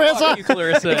you, Clarissa. Fuck you,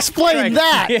 Clarissa. Explain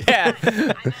that. Yeah. I'm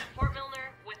at Fort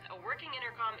Milner with a working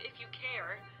intercom if you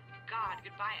care. God,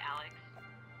 goodbye, Alex.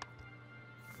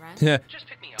 Ren? Yeah. Just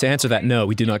pick me up. To answer that, no,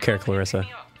 we do not care, Clarissa. Pick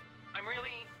me up. I'm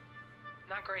really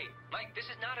not great. Like, this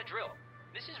is not a drill.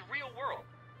 This is real world.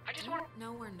 I just want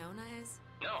Know where Nona is?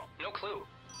 No clue.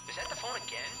 Is that the phone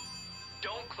again?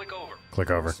 Don't click over.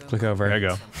 Click over. Click over. There you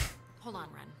go. Hold on,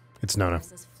 Ren. It's Nona.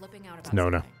 Clarissa's flipping out about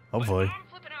Nona. something. Hopefully.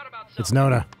 It's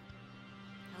Nona.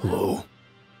 Hello.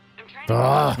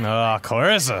 Ah.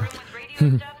 Clarissa.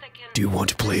 Do you want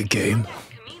to play a game?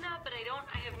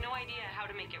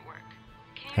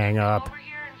 Hang up.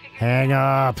 Hang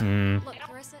up. Look,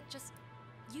 Clarissa, just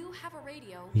you have a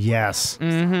radio. Yes.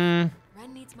 Ren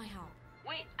needs my help.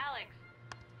 Wait, Alex.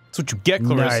 That's what you get,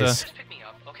 Clarissa. Nice. Just pick me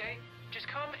up, okay? Just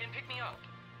come and pick me up.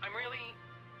 I'm really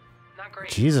not great.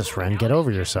 Jesus, Ren, get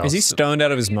over yourself. Is he stoned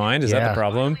out of his mind? Is that the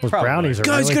problem? Those brownies are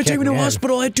Guys, really gotta take me to kicking a in.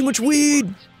 hospital. I had too much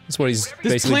weed. That's what he's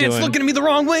This basically plant's doing. looking at me the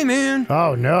wrong way, man.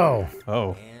 Oh, no.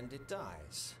 Oh. And it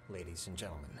dies, ladies and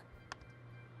gentlemen.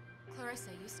 Clarissa,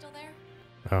 you still there?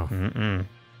 Oh. Mm-mm.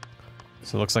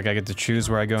 So it looks like I get to choose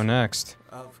where I go next.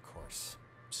 Of course.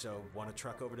 So, want to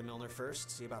truck over to Milner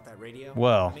first? See about that radio?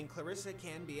 Well. I mean, Clarissa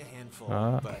can be a handful,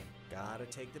 Ah. but gotta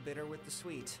take the bitter with the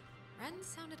sweet. Ren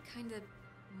sounded kind of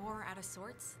more out of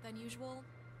sorts than usual.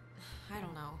 I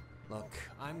don't know. Look,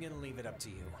 I'm gonna leave it up to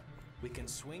you. We can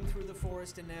swing through the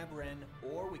forest and nab Ren,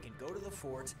 or we can go to the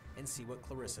fort and see what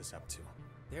Clarissa's up to.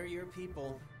 They're your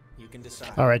people. You can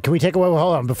decide. All right, can we take away?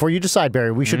 Hold on. Before you decide,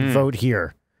 Barry, we should vote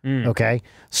here. Okay?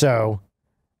 So,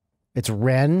 it's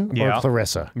Ren or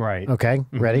Clarissa. Right. Okay?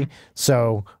 Ready?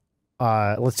 So,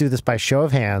 let's do this by show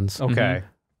of hands. Okay.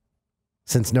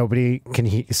 Since nobody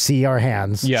can see our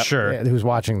hands. Yeah, sure. Who's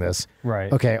watching this.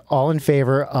 Right. Okay, all in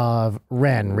favor of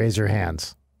Ren, raise your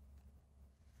hands.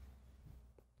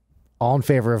 All in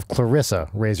favor of Clarissa,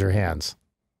 raise your hands.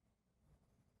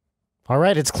 All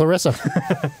right, it's Clarissa.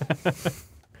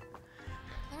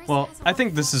 Well, I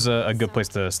think this is a good place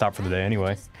to stop for the day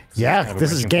anyway. Yeah,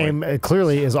 this is game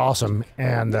clearly is awesome,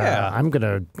 and Yeah. I'm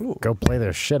gonna go play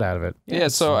the shit out of it. Yeah,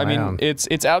 so I mean, Wow.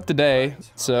 it's out today.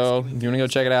 So if you want to go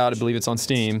check it out, I believe it's on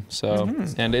Steam. So,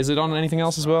 and is it on anything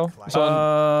else as well? It's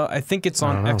on, I think it's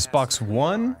on Xbox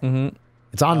One.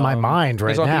 It's on my mind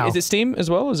right it's on, now. Is it Steam as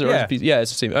well? Is it? Yeah. Yeah,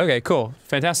 it's Steam. Okay, cool,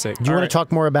 fantastic. Do you want to talk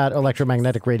more about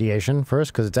electromagnetic radiation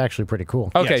first? Because it's actually pretty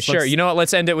cool. Okay, Yes, sure. let's- You know what?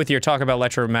 Let's end it with your talk about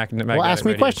electromagnetic. Well, ask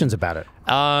me radiation. questions about it.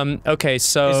 Okay,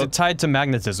 so Is it tied to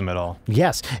magnetism at all?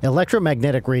 Yes,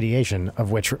 electromagnetic radiation,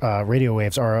 of which radio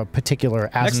waves are a particular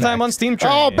aspect. Next time on Steam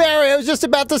Train. Oh, Barry, I was just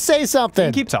about to say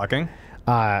something. Keep talking.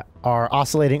 Are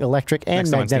oscillating electric and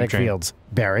Next time on Steam magnetic Train. fields.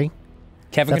 Barry,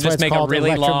 Kevin That's can why just it's make a called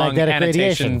really long electromagnetic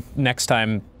annotation radiation. next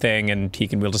time thing, and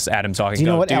we'll just add him talking. Do you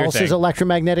know what your else thing. is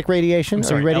electromagnetic radiation? I'm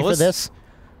sorry, Are you ready Ellis? for this?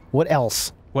 What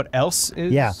else? What else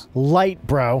is? Yeah, light,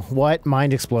 bro. What?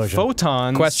 Mind explosion.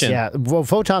 Photons. Question. Yeah, well,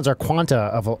 photons are quanta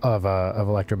of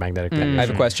electromagnetic radiation. I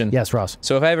have a question. Yes, Ross.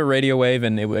 So if I have a radio wave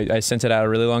and I sent it out a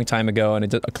really long time ago, and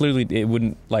clearly it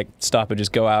wouldn't like stop, it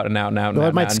just go out and out and out. Well,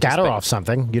 and it might out into scatter space. off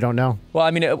something. You don't know. Well,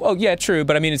 I mean, oh yeah, true,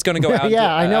 but I mean, it's going to go out.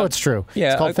 Yeah, I know it's true.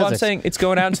 Yeah, It's called well, I'm physics. saying it's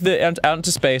going out into out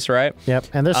into space, right? Yep,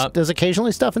 and there's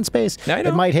occasionally stuff in space. I know.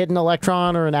 It might hit an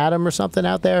electron or an atom or something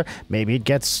out there. Maybe it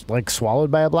gets like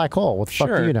swallowed by a black hole. What the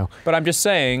fuck do you know? But I'm just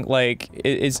saying, like,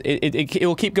 it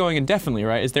will keep going indefinitely,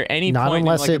 right? Is there any Not point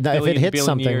unless in like if it hits billion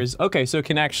something. years? Okay, so it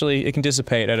can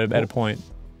dissipate at a point.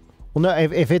 Well, no,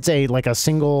 if it's a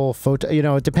single photon,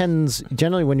 it depends.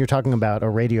 Generally, when you're talking about a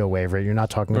radio wave, right, you're not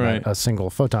talking about a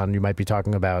single photon. You might be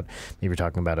talking about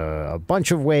a bunch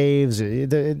of waves.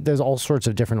 There's all sorts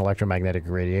of different electromagnetic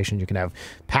radiation. You can have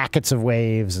packets of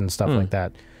waves and stuff like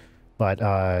that.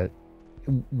 But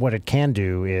what it can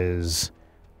do is,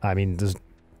 I mean, there's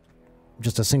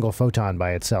just a single photon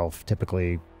by itself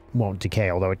typically won't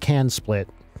decay, although it can split.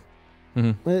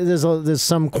 There's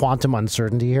some quantum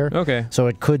uncertainty here. Okay. So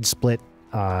it could split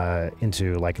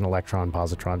into like an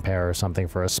electron-positron pair or something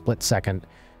for a split second,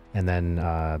 and then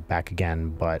back again.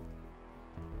 But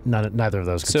neither of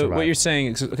those could survive. So what you're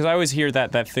saying, because I always hear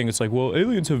that thing. It's like, well,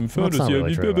 aliens haven't found That's us not yet,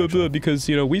 really blah, true, blah, blah, actually. because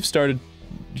we've started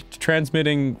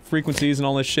transmitting frequencies and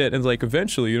all this shit, and it's like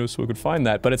eventually, so we could find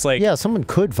that. But it's like, yeah, someone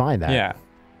could find that. yeah.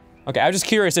 Okay, I was just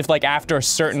curious if, like, after a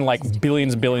certain, like,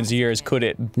 billions and billions of years, could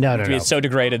it be so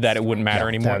degraded that it wouldn't matter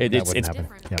anymore? that wouldn't happen.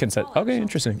 Yeah. Okay,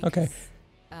 interesting. Okay.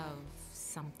 Of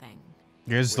something.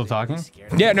 You guys still talking?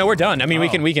 Yeah, no, we're done. I mean, we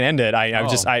can end it.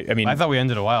 I mean, I thought we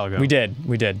ended a while ago. We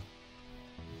did.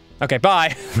 Okay,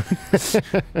 bye.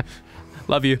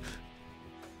 Love you.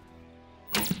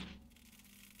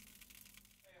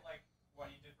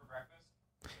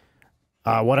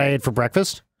 What I ate for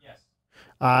breakfast? Yes.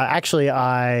 Actually,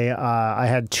 I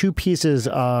had 2 pieces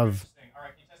of.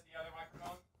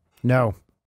 No,